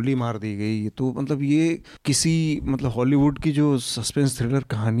 उनको गोली मार दी गई। तो मतलब ये किसी हॉलीवुड की जो सस्पेंस थ्रिलर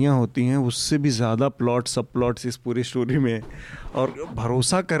कहानियाँ होती हैं उससे भी ज़्यादा प्लॉट सब प्लॉट्स इस पूरी स्टोरी में, और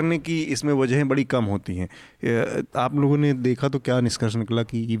भरोसा करने की इसमें वजहें बड़ी कम होती हैं। आप लोगों ने देखा तो क्या निष्कर्ष निकला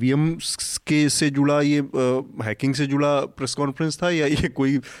कि EVM के से जुड़ा ये हैकिंग से जुड़ा प्रेस कॉन्फ्रेंस था या ये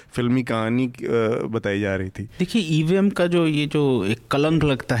कोई फिल्मी कहानी बताई जा रही थी? देखिए EVM का जो एक कलंक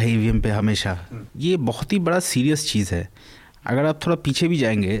लगता है EVM पे हमेशा, ये बहुत ही बड़ा सीरियस चीज़ है। अगर आप थोड़ा पीछे भी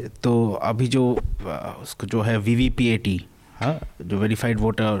जाएंगे तो अभी जो उसको जो है VVPAT, हाँ, जो verified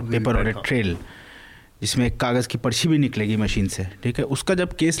voter paper audit trail, जिसमें एक कागज़ की पर्ची भी निकलेगी मशीन से, ठीक है, उसका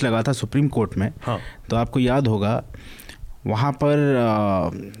जब केस लगा था सुप्रीम कोर्ट में, हाँ, तो आपको याद होगा वहाँ पर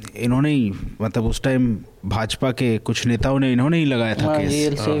इन्होंने ही, मतलब उस टाइम भाजपा के कुछ नेताओं ने इन्होंने ही लगाया था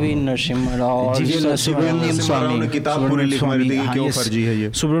केस।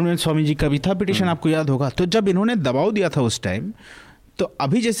 सुब्रमण्यम स्वामी जी का भी था पिटिशन, आपको याद होगा। तो जब इन्होंने दबाव दिया था उस टाइम, तो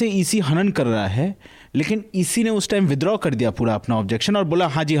अभी जैसे EC हनन कर रहा है, लेकिन EC ने उस टाइम विड्रॉ कर दिया पूरा अपना ऑब्जेक्शन और बोला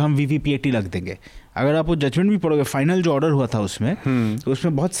हाँ जी हम VVPAT लग देंगे। अगर आप वो जजमेंट भी पढ़ोगे, फाइनल जो ऑर्डर हुआ था उसमें, तो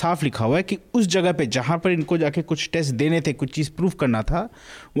उसमें बहुत साफ लिखा हुआ है कि उस जगह पे जहाँ पर इनको जाके कुछ टेस्ट देने थे, कुछ चीज़ प्रूफ करना था,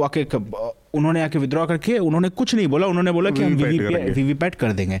 वो आके उन्होंने आके विड्रॉ करके, उन्होंने कुछ नहीं बोला, उन्होंने बोला कि हम VVPAT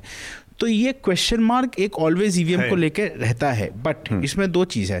कर देंगे। तो ये क्वेश्चन मार्क एक ऑलवेज EVM को लेके रहता है। बट इसमें 2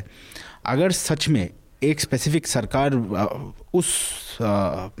 चीज़ है, अगर सच में एक स्पेसिफिक सरकार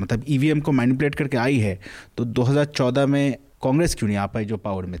मतलब EVM को मैनिपुलेट करके आई है, तो 2014 में कांग्रेस क्यों नहीं आ पाई जो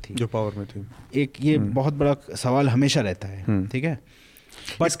पावर में थी? एक ये बहुत बड़ा सवाल हमेशा रहता है, ठीक है।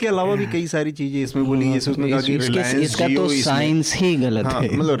 पर इसके अलावा भी कई सारी चीज़ें इसमें बोली, जैसे उसने कहा कि रिलायंस जियो, तो साइंस ही गलत है।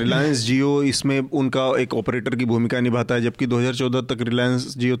 मतलब रिलायंस जियो इसमें उनका एक ऑपरेटर की भूमिका निभाता है, जबकि 2014 तक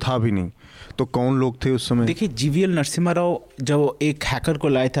रिलायंस जियो था भी नहीं। तो कौन लोग थे उस समय? देखिए GVL नरसिम्हा राव जब एक हैकर को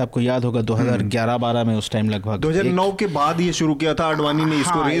लाए थे, आपको याद होगा 2011-12 में, उस टाइम लगभग 2009 के बाद ये शुरू किया था, आडवाणी ने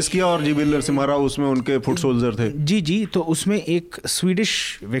इसको रेस किया और GVL नरसिम्हा राव उसमें उनके फुट सोल्जर थे। जी। तो उसमें एक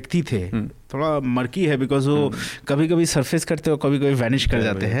स्वीडिश व्यक्ति थे, थोड़ा मर्की है बिकॉज वो कभी कभी सरफेस करते और कभी कभी वैनिश कर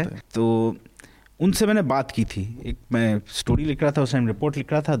जाते हैं। तो उनसे मैंने बात की थी, एक मैं स्टोरी लिख रहा था उस टाइम, रिपोर्ट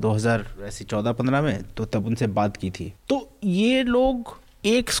लिख रहा था 2014-15 में, तो तब उनसे बात की थी। तो ये लोग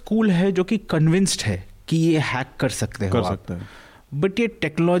एक स्कूल है जो कि कन्विंस्ड है कि ये हैक कर सकते हैं, बट ये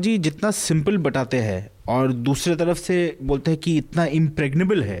टेक्नोलॉजी जितना सिंपल बताते हैं और दूसरे तरफ से बोलते हैं कि इतना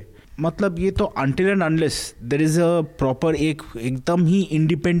इम्प्रेग्नेबल है, मतलब ये तो until and unless there is a proper एकदम ही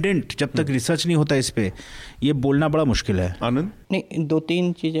इंडिपेंडेंट, जब तक रिसर्च नहीं होता इस पे, ये बोलना बड़ा मुश्किल है। आनंद? नहीं,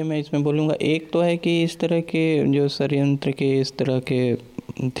 2-3 चीज़ें मैं इसमें बोलूँगा। एक तो है कि इस तरह के जो षड्यंत्र के इस तरह के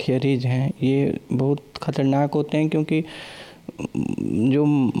थियरीज हैं ये बहुत ख़तरनाक होते हैं, क्योंकि जो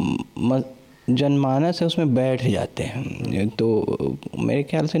जनमानस है उसमें बैठ जाते हैं। तो मेरे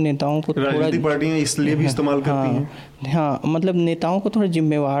ख्याल से नेताओं को थोड़ा, राजनीतिक पार्टियां इसलिए भी इस्तेमाल करती हैं। हाँ, मतलब नेताओं को थोड़ा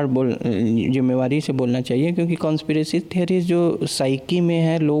जिम्मेवारी से बोलना चाहिए, क्योंकि कॉन्स्पिरेसी थियरीज जो साइकी में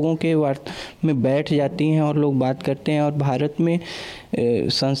है लोगों के में बैठ जाती हैं और लोग बात करते हैं। और भारत में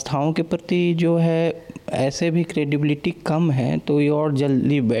संस्थाओं के प्रति जो है ऐसे भी क्रेडिबिलिटी कम है, तो ये और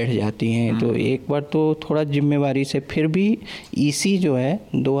जल्दी बैठ जाती हैं। तो एक बार तो थोड़ा जिम्मेवारी से, फिर भी ईसी जो है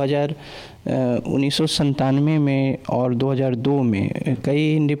 1997 में और 2002 में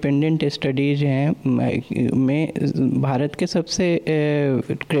कई इंडिपेंडेंट स्टडीज़ हैं में भारत के सबसे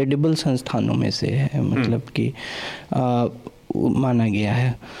क्रेडिबल संस्थानों में से है, मतलब कि माना गया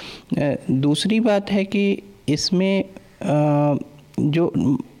है। दूसरी बात है कि इसमें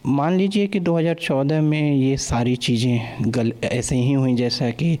जो मान लीजिए कि 2014 में ये सारी चीज़ें ऐसे ही हुई जैसा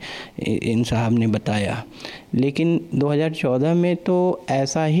कि इन साहब ने बताया, लेकिन 2014 में तो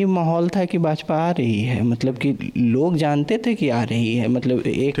ऐसा ही माहौल था कि भाजपा आ रही है, मतलब कि लोग जानते थे कि आ रही है, मतलब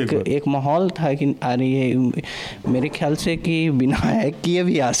एक माहौल था कि आ रही है। मेरे ख्याल से कि बिना हैक किए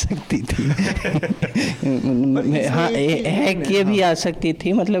भी आ सकती थी हाँ, हैक किए भी आ सकती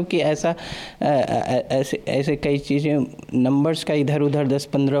थी, मतलब कि ऐसा ऐसे कई चीज़ें, नंबर्स का इधर उधर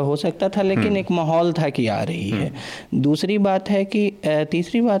 10-15 हो सकता था, लेकिन एक माहौल था कि आ रही है। तीसरी बात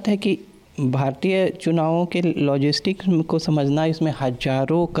है कि भारतीय चुनावों के लॉजिस्टिक्स को समझना, इसमें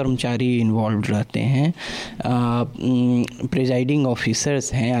हजारों कर्मचारी इन्वॉल्व रहते हैं। प्रिजाइडिंग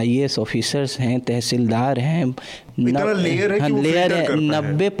ऑफिसर्स हैं, आईएएस ऑफिसर्स हैं, तहसीलदार हैं, लेयर है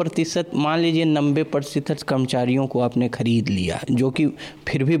 90%, मान लीजिए 90% कर्मचारियों को आपने खरीद लिया, जो कि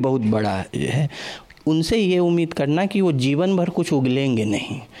फिर भी बहुत बड़ा है। उनसे ये उम्मीद करना कि वो जीवन भर कुछ उगलेंगे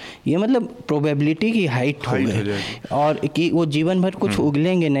नहीं, ये मतलब प्रोबेबिलिटी की हाइट हो गई, और कि वो जीवन भर कुछ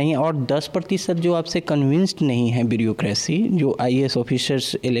उगलेंगे नहीं। और 10% जो आपसे कन्विंस्ड नहीं है ब्यूरोक्रेसी, जो आईएएस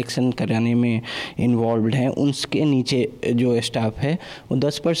ऑफिसर्स इलेक्शन कराने में इन्वॉल्व हैं, उनके नीचे जो स्टाफ है, वो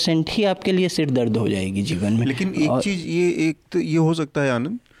 10% ही आपके लिए सिर दर्द हो जाएगी जीवन में। लेकिन एक चीज़ ये हो सकता है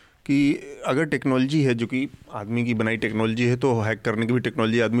आनंद, कि अगर टेक्नोलॉजी है जो कि आदमी की बनाई टेक्नोलॉजी है, तो हैक करने की भी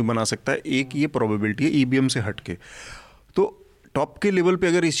टेक्नोलॉजी आदमी बना सकता है। एक ये प्रोबेबिलिटी है ईवीएम से हटके। तो टॉप के लेवल पे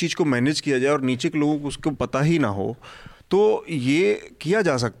अगर इस चीज़ को मैनेज किया जाए और नीचे के लोगों को उसको पता ही ना हो, तो ये किया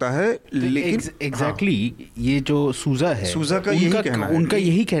जा सकता है। लेकिन एग्जैक्टली ये जो सूजा का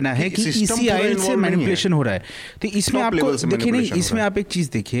यही कहना है कि इसी आयल से मैनिपुलेशन हो रहा है। तो इसमें आपको देखिए, नहीं, इसमें आप एक चीज़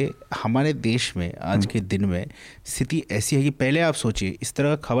देखिए, हमारे देश में आज के दिन में स्थिति ऐसी है कि पहले आप सोचिए, इस तरह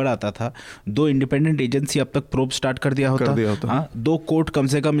का खबर आता था, 2 इंडिपेंडेंट एजेंसी अब तक प्रोब स्टार्ट कर दिया होता। हाँ, 2 कोर्ट कम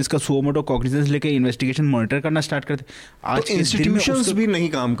से कम इसका सुओमोटो कॉग्निजेंस लेके इन्वेस्टिगेशन मॉनिटर करना स्टार्ट करते। आज के इंस्टीट्यूशंस भी नहीं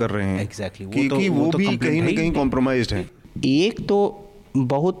काम कर रहे हैं। एग्जैक्टली, वो भी कहीं ना कहीं कॉम्प्रोमाइज्ड है। एक तो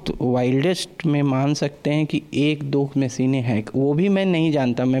बहुत वाइल्डेस्ट में मान सकते हैं कि 1-2 मशीनें हैं, वो भी मैं नहीं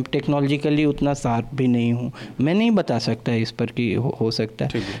जानता, मैं टेक्नोलॉजिकली उतना शार्प भी नहीं हूँ, मैं नहीं बता सकता इस पर कि हो सकता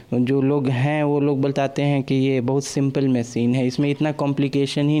है। जो लोग हैं वो लोग बताते हैं कि ये बहुत सिंपल मशीन है, इसमें इतना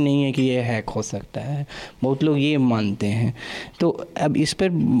कॉम्प्लिकेशन ही नहीं है कि ये हैक हो सकता है, बहुत लोग ये मानते हैं। तो अब इस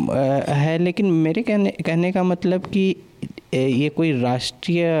पर है, लेकिन मेरे कहने का मतलब कि ये कोई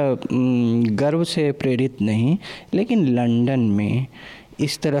राष्ट्रीय गर्व से प्रेरित नहीं, लेकिन लंदन में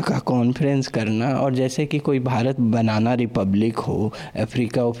इस तरह का कॉन्फ्रेंस करना, और जैसे कि कोई भारत बनाना रिपब्लिक हो,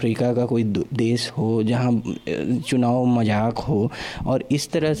 अफ्रीका का कोई देश हो जहां चुनाव मजाक हो, और इस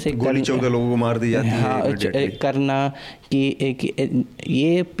तरह से गोली 14 लोगों को मार दी जाती है करना कि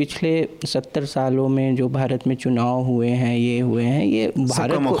ये पिछले 70 सालों में जो भारत में चुनाव हुए हैं, ये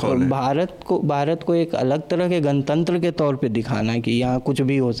भारत को एक अलग तरह के गणतंत्र के तौर पे दिखाना कि यहाँ कुछ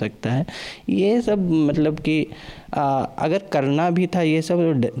भी हो सकता है। ये सब मतलब कि अगर करना भी था, ये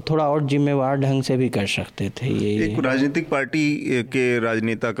सब थोड़ा और जिम्मेवार ढंग से भी कर सकते थे। एक राजनीतिक पार्टी के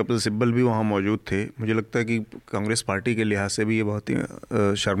राजनेता कपिल सिब्बल भी वहाँ मौजूद थे। मुझे लगता है कि कांग्रेस पार्टी के लिहाज से भी ये बहुत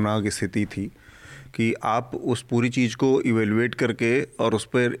ही शर्मनाक स्थिति थी कि आप उस पूरी चीज़ को इवेलुएट करके और उस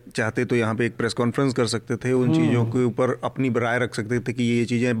पर चाहते तो यहाँ पे एक प्रेस कॉन्फ्रेंस कर सकते थे, उन चीज़ों के ऊपर अपनी राय रख सकते थे कि ये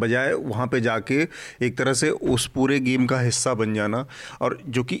चीज़ें, बजाय वहाँ पे जाके एक तरह से उस पूरे गेम का हिस्सा बन जाना, और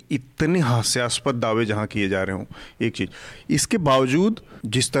जो कि इतने हास्यास्पद दावे जहाँ किए जा रहे हों। एक चीज़, इसके बावजूद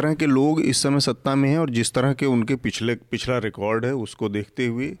जिस तरह के लोग इस समय सत्ता में हैं और जिस तरह के उनके पिछला रिकॉर्ड है, उसको देखते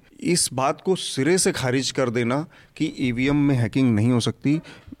हुए इस बात को सिरे से खारिज कर देना कि ईवीएम में हैकिंग नहीं हो सकती,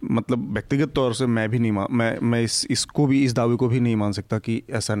 मतलब व्यक्तिगत तौर से मैं भी नहीं मैं इसको भी, इस दावे को भी नहीं मान सकता कि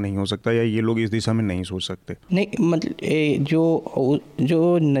ऐसा नहीं हो सकता या ये लोग इस दिशा में नहीं सोच सकते। नहीं, मतलब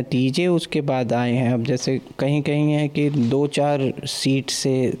जो नतीजे उसके बाद आए हैं, अब जैसे कहीं कहीं है कि 2-4 सीट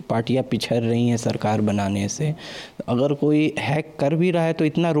से पार्टियां पिछड़ रही हैं सरकार बनाने से। अगर कोई हैक कर भी रहा है तो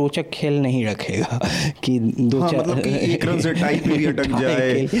इतना रोचक खेल नहीं रखेगा कि 2-4 मतलब कि एक रन से टाई पे भी अटक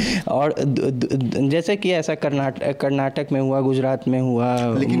जाए। और जैसे कि ऐसा कर्नाटक में हुआ, गुजरात में हुआ,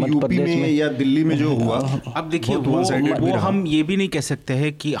 लेकिन यूपी में या दिल्ली में जो हुआ, अब देखिए वो हम ये भी नहीं कह सकते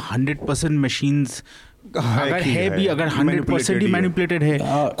हैं कि 100% मशीन्स अगर है भी, अगर 100% ही मैनिपुलेटेड है,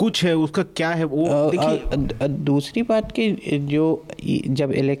 कुछ है उसका क्या है वो देखिए। दूसरी बात कि जो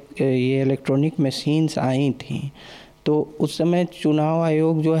जब ये इलेक्ट्रॉनिक मशीन्स आई थी तो उस समय चुनाव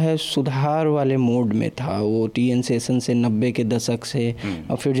आयोग जो है सुधार वाले मोड में था। वो टीएन सेशन से 90 के दशक से,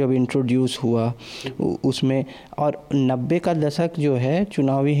 और फिर जब इंट्रोड्यूस हुआ उसमें, और 90 का दशक जो है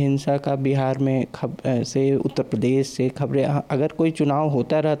चुनावी हिंसा का बिहार में से उत्तर प्रदेश से खबरें, अगर कोई चुनाव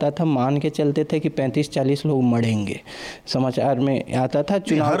होता रहता था मान के चलते थे कि 35-40 लोग मरेंगे, समाचार में आता था।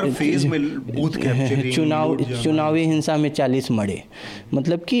 चुनावी हिंसा में 40 मरे,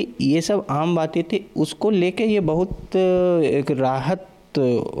 मतलब कि ये सब आम बातें थी। उसको लेके ये बहुत एक राहत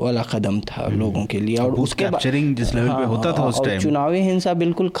वाला कदम था लोगों के लिए, और उसके कैप्चरिंग जिस लेवल पे होता था उस टाइम, चुनावी हिंसा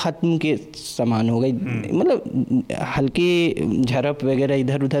बिल्कुल खत्म के समान हो गई। मतलब हल्की झड़प वगैरह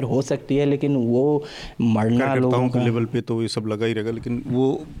इधर उधर हो सकती है, लेकिन वो मरना लोगों के लेवल पे तो ये सब लगा ही रहेगा। लेकिन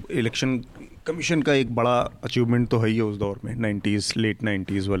वो इलेक्शन कमीशन का एक बड़ा अचीवमेंट तो है ही उस दौर में, लेट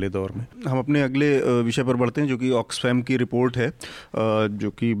 90s वाले दौर में। हम अपने अगले विषय पर बढ़ते हैं, जो कि ऑक्सफैम की रिपोर्ट है, जो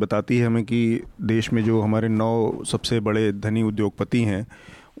कि बताती है हमें कि देश में जो हमारे 9 सबसे बड़े धनी उद्योगपति हैं,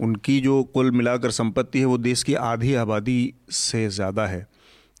 उनकी जो कुल मिलाकर संपत्ति है वो देश की आधी आबादी से ज़्यादा है।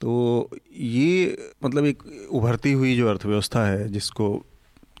 तो ये मतलब एक उभरती हुई जो अर्थव्यवस्था है, जिसको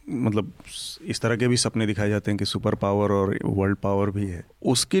मतलब इस तरह के भी सपने दिखाए जाते हैं कि सुपर पावर और वर्ल्ड पावर भी है,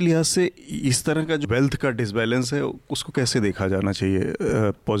 उसके लिहाज से इस तरह का जो वेल्थ का डिसबैलेंस है उसको कैसे देखा जाना चाहिए?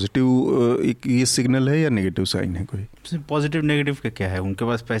 पॉजिटिव एक ये सिग्नल है या नेगेटिव साइन है? कोई पॉजिटिव नेगेटिव का क्या है? उनके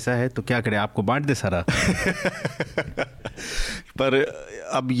पास पैसा है तो क्या करे, आपको बांट दे सारा। पर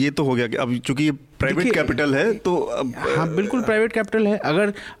अब ये तो हो गया कि अब चूंकि ये प्राइवेट कैपिटल है तो अब हाँ बिल्कुल प्राइवेट कैपिटल है।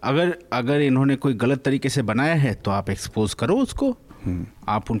 अगर इन्होंने कोई गलत तरीके से बनाया है तो आप एक्सपोज करो उसको,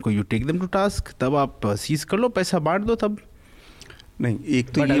 आप उनको you take them to task, तब आप सीज कर लो, पैसा बांट दो तब। नहीं, एक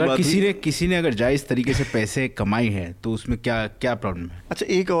तो ये अगर बात किसी ने अगर जायज़ तरीके से पैसे कमाई है तो उसमें क्या प्रॉब्लम है? अच्छा,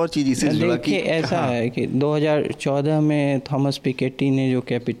 एक और चीज़ इससे जुड़ा कि ऐसा है कि 2014 में थॉमस पिकेटी ने जो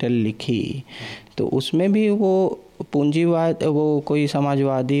कैपिटल लिखी तो उसमें भी वो पूंजीवाद, वो कोई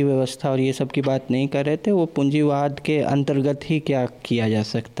समाजवादी व्यवस्था और ये सब की बात नहीं कर रहे थे। वो पूंजीवाद के अंतर्गत ही क्या किया जा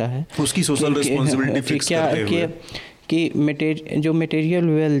सकता है, उसकी सोशल रिस्पॉन्सिबिलिटी फिक्स करते हुए कि जो मटेरियल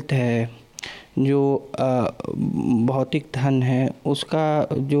वेल्थ है, जो भौतिक धन है, उसका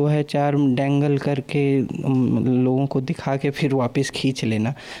जो है चार्म डैंगल करके लोगों को दिखा के फिर वापस खींच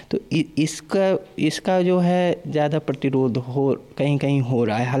लेना, तो इसका जो है ज़्यादा प्रतिरोध कहीं कहीं हो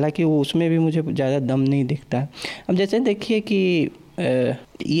रहा है। हालांकि वो उसमें भी मुझे ज़्यादा दम नहीं दिखता। अब जैसे देखिए कि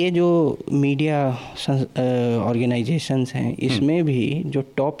ये जो मीडिया ऑर्गेनाइजेशंस हैं, इसमें भी जो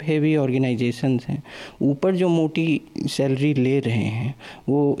टॉप हेवी ऑर्गेनाइजेशंस हैं, ऊपर जो मोटी सैलरी ले रहे हैं,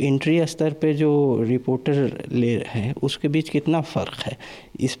 वो एंट्री स्तर पे जो रिपोर्टर ले रहे हैं, उसके बीच कितना फ़र्क है।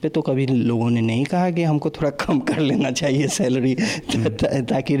 इस पे तो कभी लोगों ने नहीं कहा कि हमको थोड़ा कम कर लेना चाहिए सैलरी,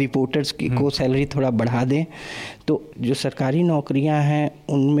 ताकि रिपोर्टर्स को सैलरी थोड़ा बढ़ा दें। तो जो सरकारी नौकरियां हैं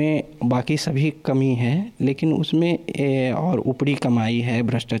उनमें बाकी सभी कमी है, लेकिन उसमें और ऊपरी कमाई है,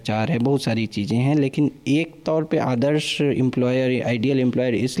 भ्रष्टाचार है, बहुत सारी चीज़ें हैं। लेकिन एक तौर पे आदर्श एम्प्लॉयर, आइडियल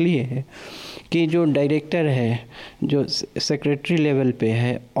एम्प्लॉयर इसलिए है कि जो डायरेक्टर है, जो सेक्रेटरी लेवल पे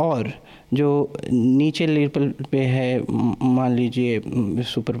है, और जो नीचे लेवल पे है, मान लीजिए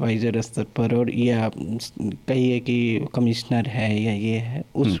सुपरवाइज़र स्तर पर, और या कहिए कि कमिश्नर है या ये है,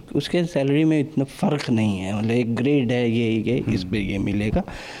 उसके सैलरी में इतना फ़र्क नहीं है। मतलब एक ग्रेड है, ये इस पे ये मिलेगा।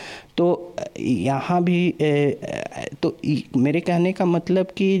 तो यहाँ भी तो मेरे कहने का मतलब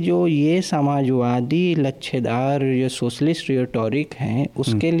कि जो ये समाजवादी लच्छेदार या सोशलिस्ट रिटोरिक हैं,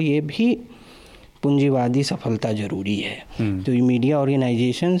 उसके लिए भी पूंजीवादी सफलता ज़रूरी है। तो ये मीडिया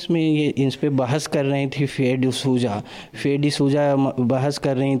ऑर्गेनाइजेशंस में ये इस पे बहस कर रही थी फेयर डिसूजा बहस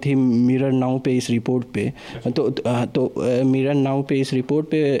कर रही थी मिरर नाउ पे इस रिपोर्ट पे, तो मिरर नाउ पे इस रिपोर्ट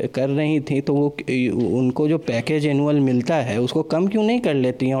पे कर रही थी, तो वो उनको जो पैकेज एनुअल मिलता है उसको कम क्यों नहीं कर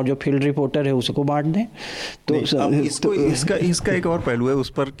लेती हैं, और जो फील्ड रिपोर्टर है उसको बांट दें। तो इसका एक और पहलू है उस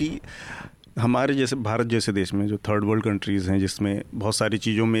पर कि हमारे जैसे भारत जैसे देश में जो थर्ड वर्ल्ड कंट्रीज़ हैं, जिसमें बहुत सारी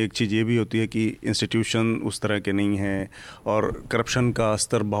चीज़ों में एक चीज़ ये भी होती है कि इंस्टीट्यूशन उस तरह के नहीं हैं और करप्शन का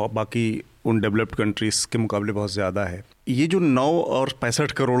स्तर बाकी उन डेवलप्ड कंट्रीज़ के मुकाबले बहुत ज़्यादा है। ये जो 9 और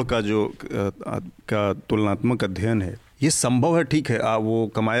 65 करोड़ का जो का तुलनात्मक अध्ययन है, ये संभव है, ठीक है, वो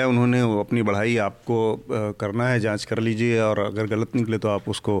कमाया उन्होंने, वो अपनी बढ़ाई, आपको करना है, जांच कर लीजिए, और अगर गलत निकले तो आप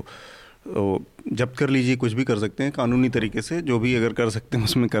उसको जब्त कर लीजिए, कुछ भी कर सकते हैं कानूनी तरीके से, जो भी अगर कर सकते हैं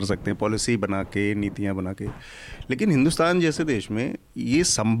उसमें कर सकते हैं, पॉलिसी बना के, नीतियां बना के। लेकिन हिंदुस्तान जैसे देश में ये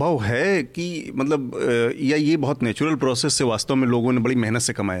संभव है कि मतलब या ये बहुत नेचुरल प्रोसेस से वास्तव में लोगों ने बड़ी मेहनत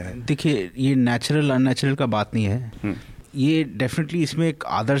से कमाया है? देखिए, ये नेचुरल अननेचुरल का बात नहीं है, ये डेफिनेटली इसमें एक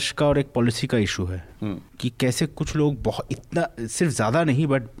आदर्श का और एक पॉलिसी का इशू है कि कैसे कुछ लोग बहुत इतना, सिर्फ ज़्यादा नहीं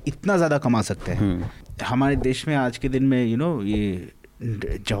बट इतना ज़्यादा कमा सकते हैं। हमारे देश में आज के दिन में ये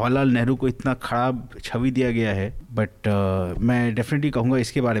जवाहरलाल नेहरू को इतना खराब छवि दिया गया है, बट मैं डेफिनेटली कहूँगा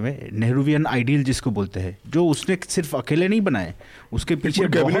इसके बारे में, नेहरूवियन आइडियल जिसको बोलते हैं, जो उसने सिर्फ अकेले नहीं बनाए, उसके पीछे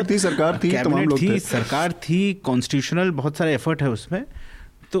कैबिनेट थी, सरकार थी, कैबिनेट थी, सरकार थी, कॉन्स्टिट्यूशनल बहुत सारे एफर्ट है उसमें।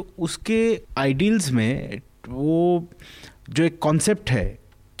 तो उसके आइडियल्स में वो जो एक कॉन्सेप्ट है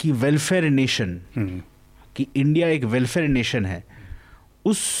कि वेलफेयर नेशन, कि इंडिया एक वेलफेयर नेशन है,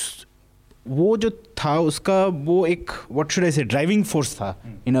 वो जो था उसका वो एक व्हाट शुड आई से ड्राइविंग फोर्स था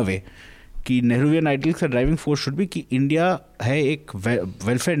इन अ वे, कि नेहरूवियन आइडियल का ड्राइविंग फोर्स शुड बी कि इंडिया है एक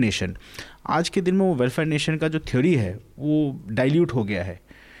वेलफेयर नेशन। आज के दिन में वो वेलफेयर नेशन का जो थ्योरी है वो डाइल्यूट हो गया है।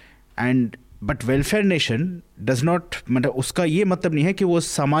 And but welfare nation does not, मतलब उसका ये मतलब नहीं है कि वो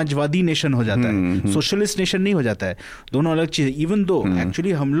समाजवादी नेशन हो जाता है, सोशलिस्ट नेशन नहीं हो जाता है, दोनों अलग चीज़। इवन दो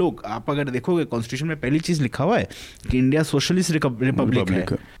एक्चुअली हम लोग, आप अगर देखोगे कॉन्स्टिट्यूशन में पहली चीज़ लिखा हुआ है कि इंडिया सोशलिस्ट रिपब्लिक है।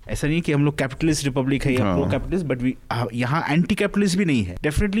 ऐसा नहीं कि हम लोग कैपिटलिस्ट रिपब्लिक है या प्रो कैपिटलिस्ट, बट यहाँ एंटी कैपिटलिस्ट भी नहीं है।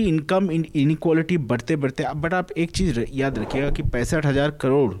 डेफिनेटली इनकम इनइक्वालिटी बढ़ते बढ़ते, बट आप एक चीज़ याद रखिएगा कि 65,000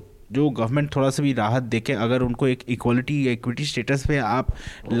 करोड़ जो गवर्नमेंट थोड़ा सा भी राहत देके अगर उनको एक इक्वालिटी या इक्विटी स्टेटस पे आप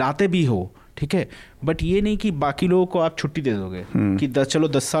लाते भी हो, ठीक है, बट ये नहीं कि बाकी लोगों को आप छुट्टी दे दोगे कि चलो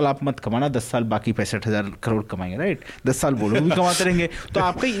 10 साल आप मत कमाना, 10 साल बाकी 65,000 करोड़ कमाएंगे, राइट, 10 साल बोलो भी कमाते रहेंगे, तो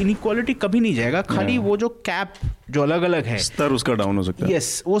आपका इनइक्वालिटी कभी नहीं जाएगा। खाली वो जो कैप जो अलग अलग है, स्तर उसका डाउन हो सकता है।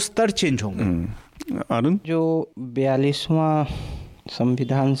 यस, वो स्तर चेंज होंगे। आनंद, जो 42वां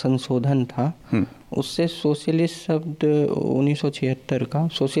संविधान संशोधन था, उससे सोशलिस्ट शब्द 1976 का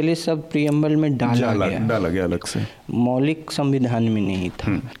सोशलिस्ट शब्द प्रियम्बल में डाला गया अलग से, मौलिक संविधान में नहीं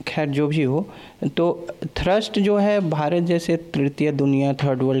था। खैर जो भी हो, तो थ्रस्ट जो है भारत जैसे तृतीय दुनिया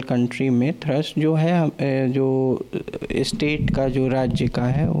थर्ड वर्ल्ड कंट्री में थ्रस्ट जो है, जो स्टेट का जो राज्य का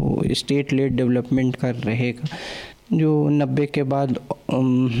है वो स्टेट लेड डेवलपमेंट का रहेगा। जो 90 के बाद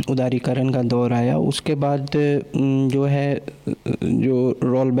उदारीकरण का दौर आया, उसके बाद जो है जो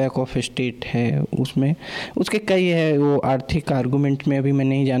रोल बैक ऑफ स्टेट है उसमें उसके कई है, वो आर्थिक आर्गूमेंट में अभी मैं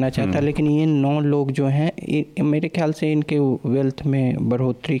नहीं जाना चाहता, लेकिन ये 9 लोग जो हैं मेरे ख्याल से इनके वेल्थ में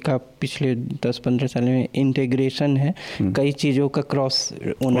बढ़ोतरी का पिछले 10-15 साल में इंटीग्रेशन है, कई चीज़ों का क्रॉस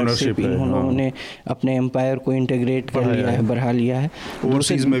ओनरशिप उन्होंने अपने एम्पायर को इंटीग्रेट कर लिया है, बढ़ा लिया है,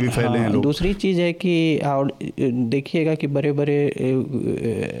 ओवरसीज में भी फैले हैं लोग। दूसरी चीज़ है कि और देखिएगा कि बड़े बड़े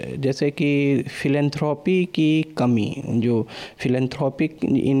जैसे कि फिलेंथ्रोपी की कमी, जो फिलेंथ्रोपिक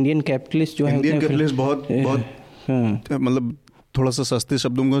इंडियन कैपिटलिस्ट जो है, इंडियन कैपिटलिस्ट बहुत मतलब थोड़ा सा सस्ते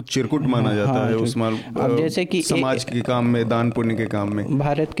शब्दों में चिरकुट माना जाता है उसमें, अब जैसे कि समाज के काम में, दान पुण्य के काम में।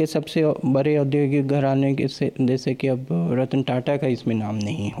 भारत के सबसे बड़े औद्योगिक घराने के से जैसे कि अब रतन टाटा का इसमें नाम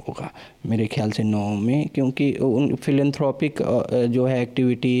नहीं होगा मेरे ख्याल से 9 में, क्योंकि उन फिलेंथ्रोपिक जो है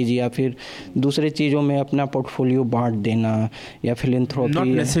एक्टिविटीज़ या फिर दूसरे चीज़ों में अपना पोर्टफोलियो बांट देना या फिलेंथ्रोपी, नॉट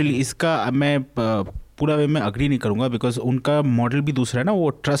नेसेसरली इसका मैं पूरा वे में अग्री नहीं करूंगा, बिकॉज उनका मॉडल भी दूसरा है ना, वो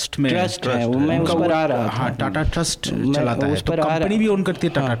ट्रस्ट है, वो मैं उस पर आ रहा था। हाँ, टाटा ट्रस्ट चलाता है, तो कंपनी भी ओन करती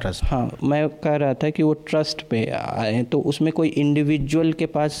है टाटा ट्रस्ट। हाँ, मैं कह रहा था कि वो ट्रस्ट पे आए, तो उसमें कोई इंडिविजुअल के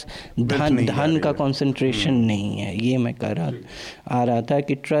पास धन का कंसंट्रेशन नहीं है, ये मैं कह रहा था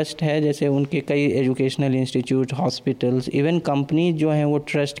कि ट्रस्ट है, जैसे उनके कई educational institute, hospitals, even company जो हैं वो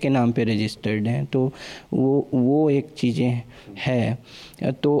ट्रस्ट के नाम पे रजिस्टर्ड हैं, तो वो एक चीज़ें है।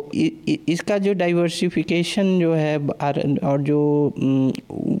 तो इसका जो डाइवर्सिफिकेशन जो है और जो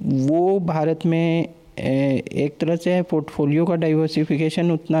वो भारत में एक तरह से है, पोर्टफोलियो का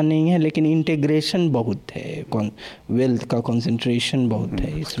डाइवर्सिफिकेशन उतना नहीं है, लेकिन इंटीग्रेशन बहुत है, वेल्थ का कंसंट्रेशन बहुत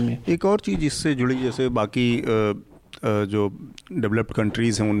है इसमें। एक और चीज़ इससे जुड़ी, जैसे बाकी जो डेवलप्ड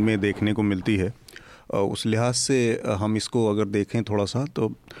कंट्रीज़ हैं उनमें देखने को मिलती है, उस लिहाज से हम इसको अगर देखें थोड़ा सा,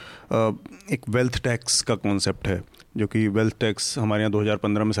 तो एक वेल्थ टैक्स का कॉन्सेप्ट है, जो कि वेल्थ टैक्स हमारे यहाँ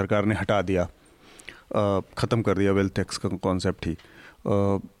 2015 में सरकार ने हटा दिया, ख़त्म कर दिया वेल्थ टैक्स का कॉन्सेप्ट ही।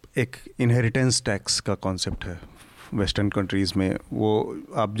 एक इनहेरिटेंस टैक्स का कॉन्सेप्ट है वेस्टर्न कंट्रीज़ में, वो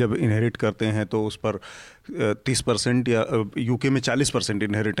आप जब इनहेरिट करते हैं तो उस पर 30% या यूके में 40%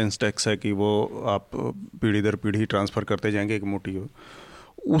 इनहेरिटेंस टैक्स है कि वो आप पीढ़ी दर पीढ़ी ट्रांसफ़र करते जाएंगे एक मोटी हो।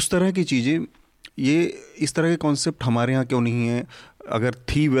 उस तरह की चीज़ें, ये इस तरह के कॉन्सेप्ट हमारे यहाँ क्यों नहीं है? अगर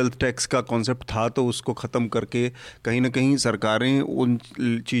थी वेल्थ टैक्स का कॉन्सेप्ट था तो उसको ख़त्म करके कहीं ना कहीं सरकारें उन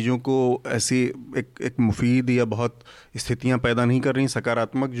चीज़ों को ऐसी एक मुफीद या बहुत स्थितियां पैदा नहीं कर रही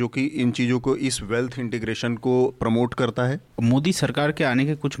सकारात्मक, जो कि इन चीज़ों को, इस वेल्थ इंटीग्रेशन को प्रमोट करता है। मोदी सरकार के आने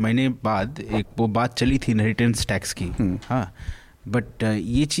के कुछ महीने बाद एक वो बात चली थी इनहेरिटेंस टैक्स की, हाँ, बट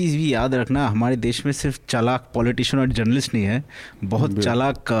ये चीज़ भी याद रखना, हमारे देश में सिर्फ चालाक पॉलिटिशियन और जर्नलिस्ट नहीं है, बहुत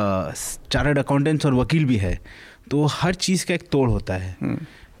चालाक चार्टर्ड अकाउंटेंट्स और वकील भी है। तो हर चीज़ का एक तोड़ होता है।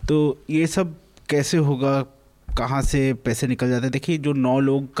 तो ये सब कैसे होगा, कहाँ से पैसे निकल जाते हैं? देखिए, जो 9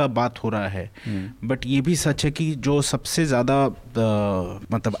 लोग का बात हो रहा है, बट ये भी सच है कि जो सबसे ज़्यादा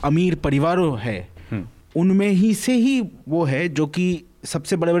मतलब अमीर परिवारों है, उनमें ही से ही वो है जो कि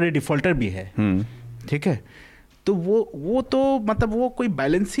सबसे बड़े बड़े डिफ़ॉल्टर भी है। ठीक है, तो वो तो मतलब वो कोई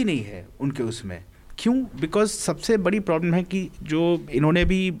बैलेंस ही नहीं है उनके उसमें। क्यों? बिकॉज सबसे बड़ी प्रॉब्लम है कि जो इन्होंने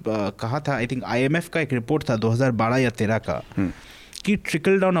भी कहा था, आई थिंक IMF का एक रिपोर्ट था 2012 या 13 का, कि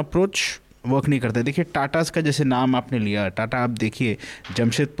ट्रिकल डाउन अप्रोच वर्क नहीं करता। देखिए, टाटास का जैसे नाम आपने लिया, टाटा आप देखिए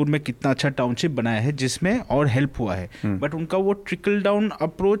जमशेदपुर में कितना अच्छा टाउनशिप बनाया है जिसमें और हेल्प हुआ है, बट उनका वो ट्रिकल डाउन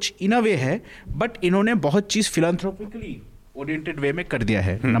अप्रोच इन अ वे है, बट इन्होंने बहुत चीज़ फिलैंथ्रोपिकली ओरिएंटेड वे में कर दिया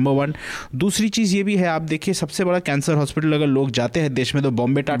है, नंबर 1। दूसरी चीज़ ये भी है, आप देखिए सबसे बड़ा कैंसर हॉस्पिटल अगर लोग जाते हैं देश में तो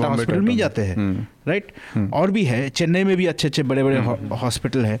बॉम्बे टाटा हॉस्पिटल में ही जाते हैं, राइट? और भी है, चेन्नई में भी अच्छे अच्छे बड़े बड़े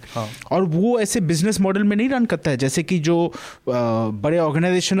हॉस्पिटल है, और वो ऐसे बिजनेस मॉडल में नहीं रन करता है जैसे कि जो बड़े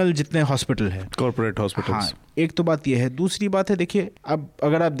ऑर्गेनाइजेशनल जितने हॉस्पिटल है, कॉर्पोरेट हॉस्पिटल। हाँ, एक तो बात ये है। दूसरी बात है, देखिए अब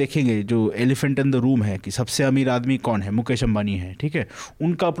अगर आप देखेंगे जो एलिफेंट इन द रूम है कि सबसे अमीर आदमी कौन है, मुकेश अंबानी है, ठीक है।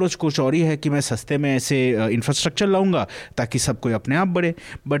 उनका अप्रोच कुछ और ही है कि मैं सस्ते में ऐसे इंफ्रास्ट्रक्चर लाऊंगा ताकि सब कोई अपने आप बढ़े,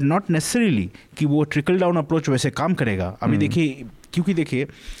 बट नॉट नेसेसरीली कि वो ट्रिकल डाउन अप्रोच वैसे काम करेगा। अभी देखिए, क्योंकि देखिए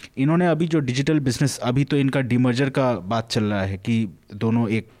इन्होंने अभी जो डिजिटल बिजनेस, अभी तो इनका डीमर्जर का बात चल रहा है कि दोनों,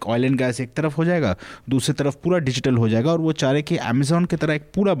 एक ऑयल एंड गैस एक तरफ हो जाएगा, दूसरी तरफ पूरा डिजिटल हो जाएगा, और वो चाह रहे कि अमेजोन की तरह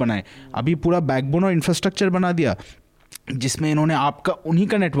एक पूरा बनाए। अभी पूरा बैकबोन और इंफ्रास्ट्रक्चर बना दिया जिसमें इन्होंने आपका उन्हीं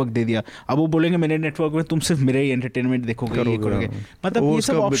का नेटवर्क दे दिया। अब वो बोलेंगे मेरे नेटवर्क में तुम सिर्फ मेरे ही एंटरटेनमेंट देखोगे, ये करोगे, मतलब ये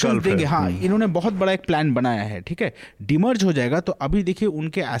सब ऑप्शन देंगे। हाँ, इन्होंने बहुत बड़ा एक प्लान बनाया है, ठीक है। डिमर्ज हो जाएगा तो अभी देखिए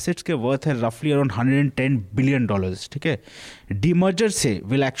उनके एसेट्स के वर्थ है रफली अराउंड $110 बिलियन, ठीक है। डिमर्जर से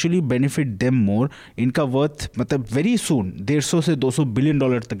will actually benefit them more, इनका वर्थ मतलब वेरी सून 150 से $200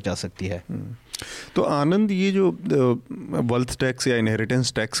 बिलियन तक जा सकती है। तो आनंद, ये जो वेल्थ टैक्स या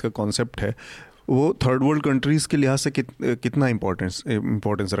इनहेरिटेंस टैक्स का कॉन्सेप्ट है, वो थर्ड वर्ल्ड कंट्रीज़ के लिहाज से कितना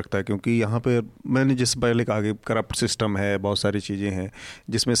इम्पोर्टेंस रखता है? क्योंकि यहाँ पे मैंने जिस पहले कहा कि करप्ट सिस्टम है, बहुत सारी चीज़ें हैं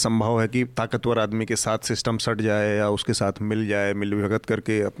जिसमें संभव है कि ताकतवर आदमी के साथ सिस्टम सट जाए या उसके साथ मिल जाए, मिल भगत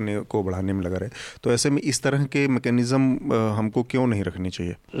करके अपने को बढ़ाने में लगा रहे। तो ऐसे में इस तरह के मैकेनिज़्म हमको क्यों नहीं रखनी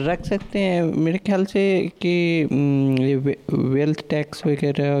चाहिए? रख सकते हैं मेरे ख्याल से कि वेल्थ टैक्स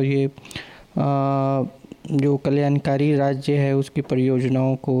वगैरह, ये जो कल्याणकारी राज्य है उसकी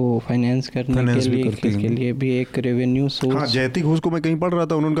परियोजनाओं को फाइनेंस करने के लिए भी एक रेवेन्यू सोर्स। हाँ, जयती घोष को मैं कहीं पढ़ रहा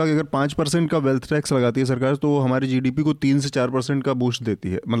था, उन्होंने कहा कि अगर 5% का वेल्थ टैक्स लगाती है सरकार तो हमारी GDP को 3 से 4% का बूस्ट देती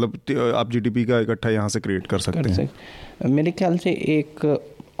है। मतलब आप GDP का इकट्ठा यहाँ से क्रिएट कर सकते हैं। मेरे ख्याल से एक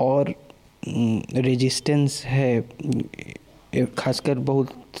और रेजिस्टेंस है, खासकर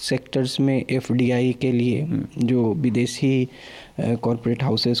बहुत सेक्टर्स में FDI के लिए, जो विदेशी कॉरपोरेट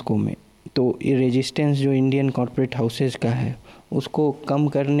हाउसेस को में, तो ये रेजिस्टेंस जो इंडियन कॉरपोरेट हाउसेस का है उसको कम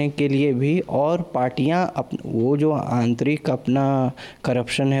करने के लिए भी, और पार्टियां वो जो आंतरिक अपना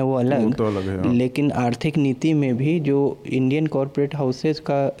करप्शन है वो अलग, तो अलग है, लेकिन आर्थिक नीति में भी जो इंडियन कॉरपोरेट हाउसेस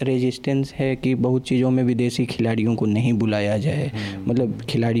का रेजिस्टेंस है कि बहुत चीज़ों में विदेशी खिलाड़ियों को नहीं बुलाया जाए, मतलब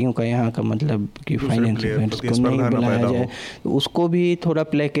खिलाड़ियों का यहाँ का मतलब कि फाइनेंशियल को नहीं बुलाया जाए, तो उसको भी थोड़ा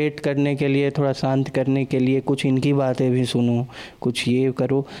प्लेकेट करने के लिए, थोड़ा शांत करने के लिए कुछ इनकी बातें भी सुनो, कुछ ये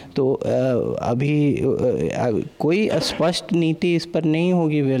करो। तो अभी कोई स्पष्ट नीति इस पर नहीं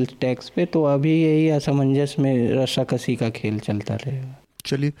होगी वेल्थ टैक्स पे, तो अभी यही असमंजस में रस्साकसी का खेल चलता रहेगा।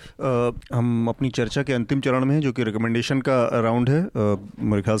 चलिए, हम अपनी चर्चा के अंतिम चरण में हैं, जो कि रिकमेंडेशन का राउंड है।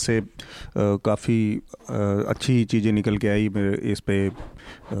 मेरे ख्याल से काफ़ी अच्छी चीज़ें निकल के आई इस पे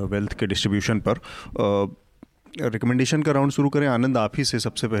वेल्थ के डिस्ट्रीब्यूशन पर। रिकमेंडेशन का राउंड शुरू करें। आनंद, आप ही से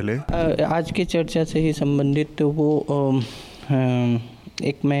सबसे पहले। आज की चर्चा से ही संबंधित तो वो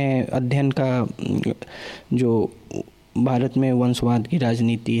एक मैं अध्ययन का, जो भारत में वंशवाद की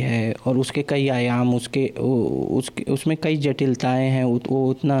राजनीति है और उसके कई आयाम, उसमें कई जटिलताएं हैं, वो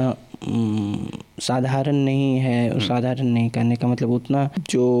उतना साधारण नहीं है। साधारण नहीं कहने का मतलब उतना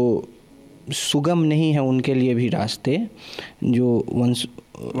जो सुगम नहीं है उनके लिए भी रास्ते जो वंश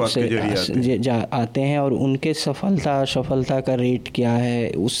से आते हैं, और उनके सफलता का रेट क्या है,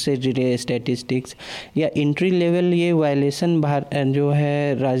 उससे जुड़े स्टैटिस्टिक्स या एंट्री लेवल ये वायलेशन जो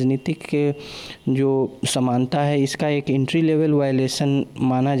है राजनीतिक जो समानता है इसका एक एंट्री लेवल वायलेशन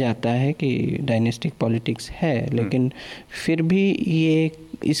माना जाता है कि डायनेस्टिक पॉलिटिक्स है। लेकिन फिर भी ये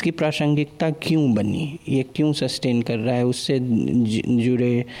इसकी प्रासंगिकता क्यों बनी, ये क्यों सस्टेन कर रहा है, उससे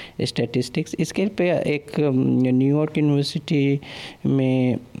जुड़े स्टैटिस्टिक्स इसके पे एक न्यूयॉर्क यूनिवर्सिटी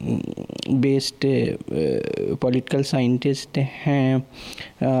में बेस्ड पॉलिटिकल साइंटिस्ट हैं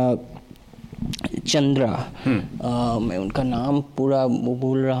चंद्रा, मैं उनका नाम पूरा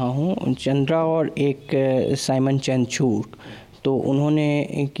भूल रहा हूँ, चंद्रा और एक साइमन चेंचूर, तो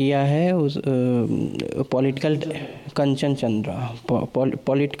उन्होंने किया है उस political Kanchan Chandra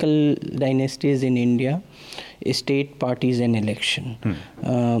political dynasties in India, state parties and election,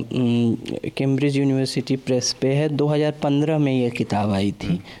 Cambridge university press पे है, 2015 में ये किताब आई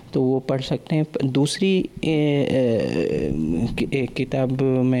थी, तो वो पढ़ सकते हैं। दूसरी किताब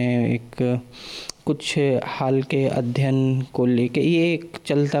में एक कुछ हाल के अध्ययन को लेके, ये एक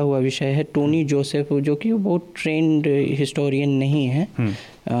चलता हुआ विषय है, टोनी जोसेफ जो कि बहुत ट्रेंड हिस्टोरियन नहीं है,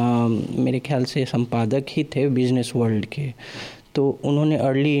 मेरे ख्याल से संपादक ही थे बिजनेस वर्ल्ड के, तो उन्होंने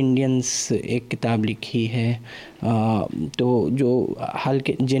अर्ली इंडियंस एक किताब लिखी है। तो जो हाल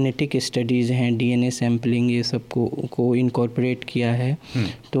के जेनेटिक स्टडीज़ हैं, डीएनए सैम्पलिंग, ये सब को इनकॉर्पोरेट किया है,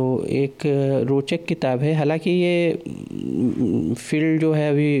 तो एक रोचक किताब है। हालांकि ये फील्ड जो है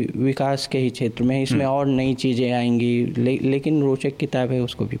अभी विकास के ही क्षेत्र में, इसमें और नई चीज़ें आएंगी, लेकिन रोचक किताब है,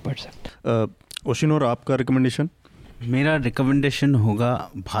 उसको भी पढ़ सकते। ओशिन, और आपका रिकमेंडेशन? मेरा रिकमेंडेशन होगा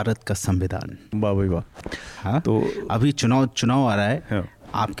भारत का संविधान। वाह भाई वाह। हाँ, तो अभी चुनाव आ रहा है, हाँ।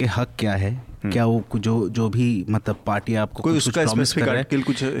 आपके हक क्या है, क्या वो जो भी मतलब पार्टी आपको कोई उसका स्पेसिफिक आर्टिकल,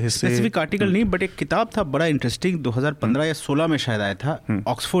 कुछ स्पेसिफिक आर्टिकल नहीं, बट एक किताब था बड़ा इंटरेस्टिंग, 2015 या 16 में शायद आया था,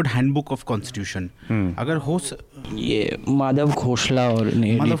 ऑक्सफोर्ड हैंडबुक ऑफ कॉन्स्टिट्यूशन। अगर हो ये माधव खोसला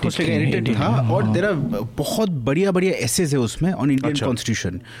का एडिटेड था, और तेरा बहुत बढ़िया एसेज है उसमें on Indian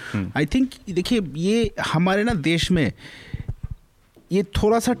constitution. I think देखिए, ये हमारे ना देश में ये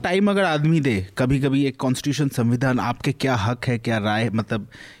थोड़ा सा टाइम अगर आदमी दे, कभी कभी एक कॉन्स्टिट्यूशन, संविधान, आपके क्या हक है, क्या राय, मतलब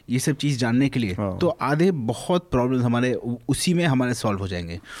ये सब चीज़ जानने के लिए, तो आधे बहुत प्रॉब्लम्स हमारे उसी में हमारे सॉल्व हो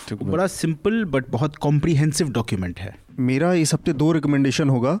जाएंगे। बड़ा सिंपल बट बहुत कॉम्प्रिहेंसिव डॉक्यूमेंट है। मेरा इस हफ्ते 2 रिकमेंडेशन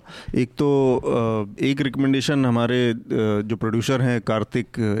होगा। एक रिकमेंडेशन हमारे जो प्रोड्यूसर हैं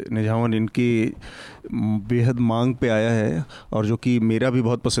कार्तिक निझावन, इनकी बेहद मांग पे आया है, और जो कि मेरा भी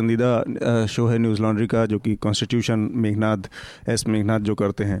बहुत पसंदीदा शो है न्यूज़ लॉन्ड्री का, जो कि कॉन्स्टिट्यूशन, मेघनाथ जो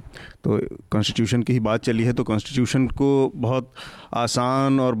करते हैं। तो कॉन्स्टिट्यूशन की ही बात चली है, तो कॉन्स्टिट्यूशन को बहुत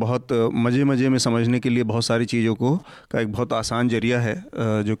आसान और बहुत मज़े में समझने के लिए बहुत सारी चीज़ों का एक बहुत आसान जरिया है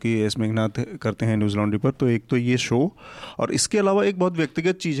जो कि एस मेघनाथ करते हैं न्यूज़ लॉन्ड्री पर। तो एक तो ये शो, और इसके अलावा एक बहुत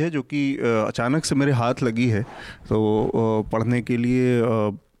व्यक्तिगत चीज़ है जो कि अचानक से मेरे हाथ लगी है, तो पढ़ने के लिए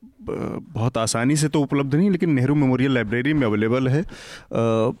बहुत आसानी से तो उपलब्ध नहीं, लेकिन नेहरू मेमोरियल लाइब्रेरी में अवेलेबल है।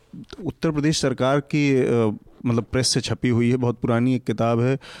 उत्तर प्रदेश सरकार की मतलब प्रेस से छपी हुई है, बहुत पुरानी एक किताब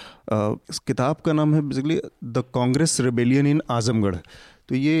है। इस किताब का नाम है basically the Congress rebellion in Azamgarh.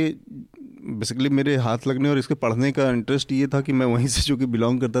 तो ये बेसिकली मेरे हाथ लगने और इसके पढ़ने का इंटरेस्ट ये था कि मैं वहीं से जो कि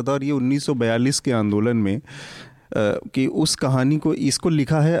बिलोंग करता था, और ये 1942 के आंदोलन में कि उस कहानी को, इसको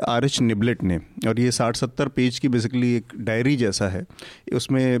लिखा है आर.एच. निबलेट ने, और ये 60-70 पेज की बेसिकली एक डायरी जैसा है।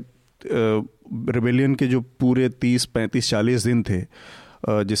 उसमें रिबेलियन के जो पूरे 30, 35, 40 दिन थे,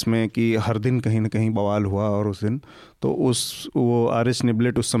 जिसमें कि हर दिन कहीं ना कहीं बवाल हुआ, और उस दिन तो वो आर.एच.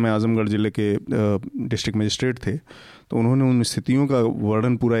 निबलेट उस समय आजमगढ़ ज़िले के डिस्ट्रिक्ट मजिस्ट्रेट थे, तो उन्होंने उन स्थितियों का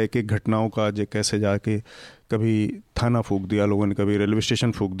वर्णन पूरा, एक एक घटनाओं का, कैसे जाके कभी थाना फूंक दिया लोगों ने, कभी रेलवे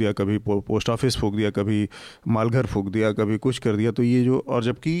स्टेशन फूंक दिया, कभी पोस्ट ऑफिस फूंक दिया, कभी मालघर फूंक दिया, कभी कुछ कर दिया। तो ये जो, और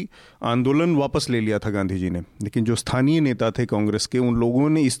जबकि आंदोलन वापस ले लिया था गांधी जी ने, लेकिन जो स्थानीय नेता थे कांग्रेस के, उन लोगों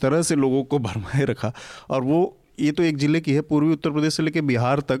ने इस तरह से लोगों को भरमाए रखा, और वो ये तो एक ज़िले की है, पूर्वी उत्तर प्रदेश से लेकर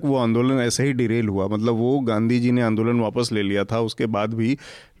बिहार तक वो आंदोलन ऐसे ही डिरेल हुआ। मतलब वो गांधी जी ने आंदोलन वापस ले लिया था, उसके बाद भी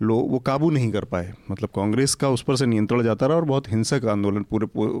लोग वो काबू नहीं कर पाए, मतलब कांग्रेस का उस पर से नियंत्रण जाता रहा, और बहुत हिंसक आंदोलन पूरे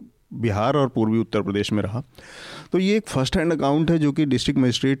बिहार और पूर्वी उत्तर प्रदेश में रहा। तो ये एक फर्स्ट हैंड अकाउंट है जो कि डिस्ट्रिक्ट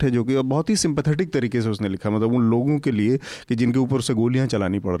मजिस्ट्रेट है, जो कि बहुत ही सिंपैथेटिक तरीके से उसने लिखा, मतलब उन लोगों के लिए कि जिनके ऊपर से गोलियां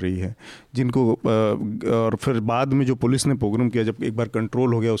चलानी पड़ रही है, जिनको और फिर बाद में जो पुलिस ने पोग्राम किया, जब एक बार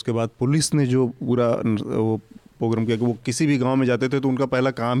कंट्रोल हो गया, उसके बाद पुलिस ने जो पूरा वो प्रोग्राम किया कि वो किसी भी गांव में जाते थे तो उनका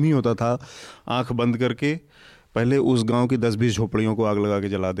पहला काम ही होता था आंख बंद करके पहले उस गांव की 10-20 झोपड़ियों को आग लगा के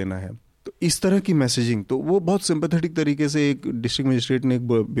जला देना है। तो इस तरह की मैसेजिंग, तो वो बहुत सिंपैथेटिक तरीके से एक डिस्ट्रिक्ट मजिस्ट्रेट ने, एक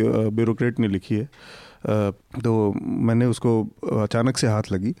ब्यूरोक्रेट ने लिखी है। तो मैंने उसको, अचानक से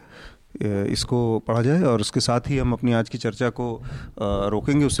हाथ लगी, इसको पढ़ा जाए। और उसके साथ ही हम अपनी आज की चर्चा को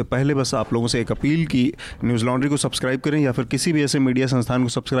रोकेंगे। उससे पहले बस आप लोगों से एक अपील की न्यूज़ लॉन्ड्री को सब्सक्राइब करें या फिर किसी भी ऐसे मीडिया संस्थान को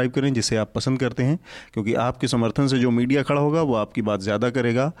सब्सक्राइब करें जिसे आप पसंद करते हैं, क्योंकि आपके समर्थन से जो मीडिया खड़ा होगा वो आपकी बात ज़्यादा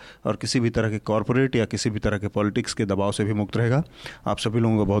करेगा और किसी भी तरह के कॉरपोरेट या किसी भी तरह के पॉलिटिक्स के दबाव से भी मुक्त रहेगा। आप सभी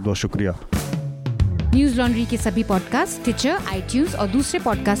लोगों का बहुत बहुत शुक्रिया। न्यूज़ लॉन्ड्री के सभी पॉडकास्ट टिचर, iTunes और दूसरे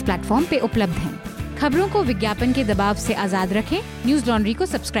पॉडकास्ट प्लेटफॉर्म पे उपलब्ध हैं। खबरों को विज्ञापन के दबाव से आजाद रखें। न्यूज़ लॉन्ड्री को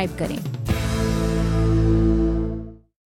सब्सक्राइब करें।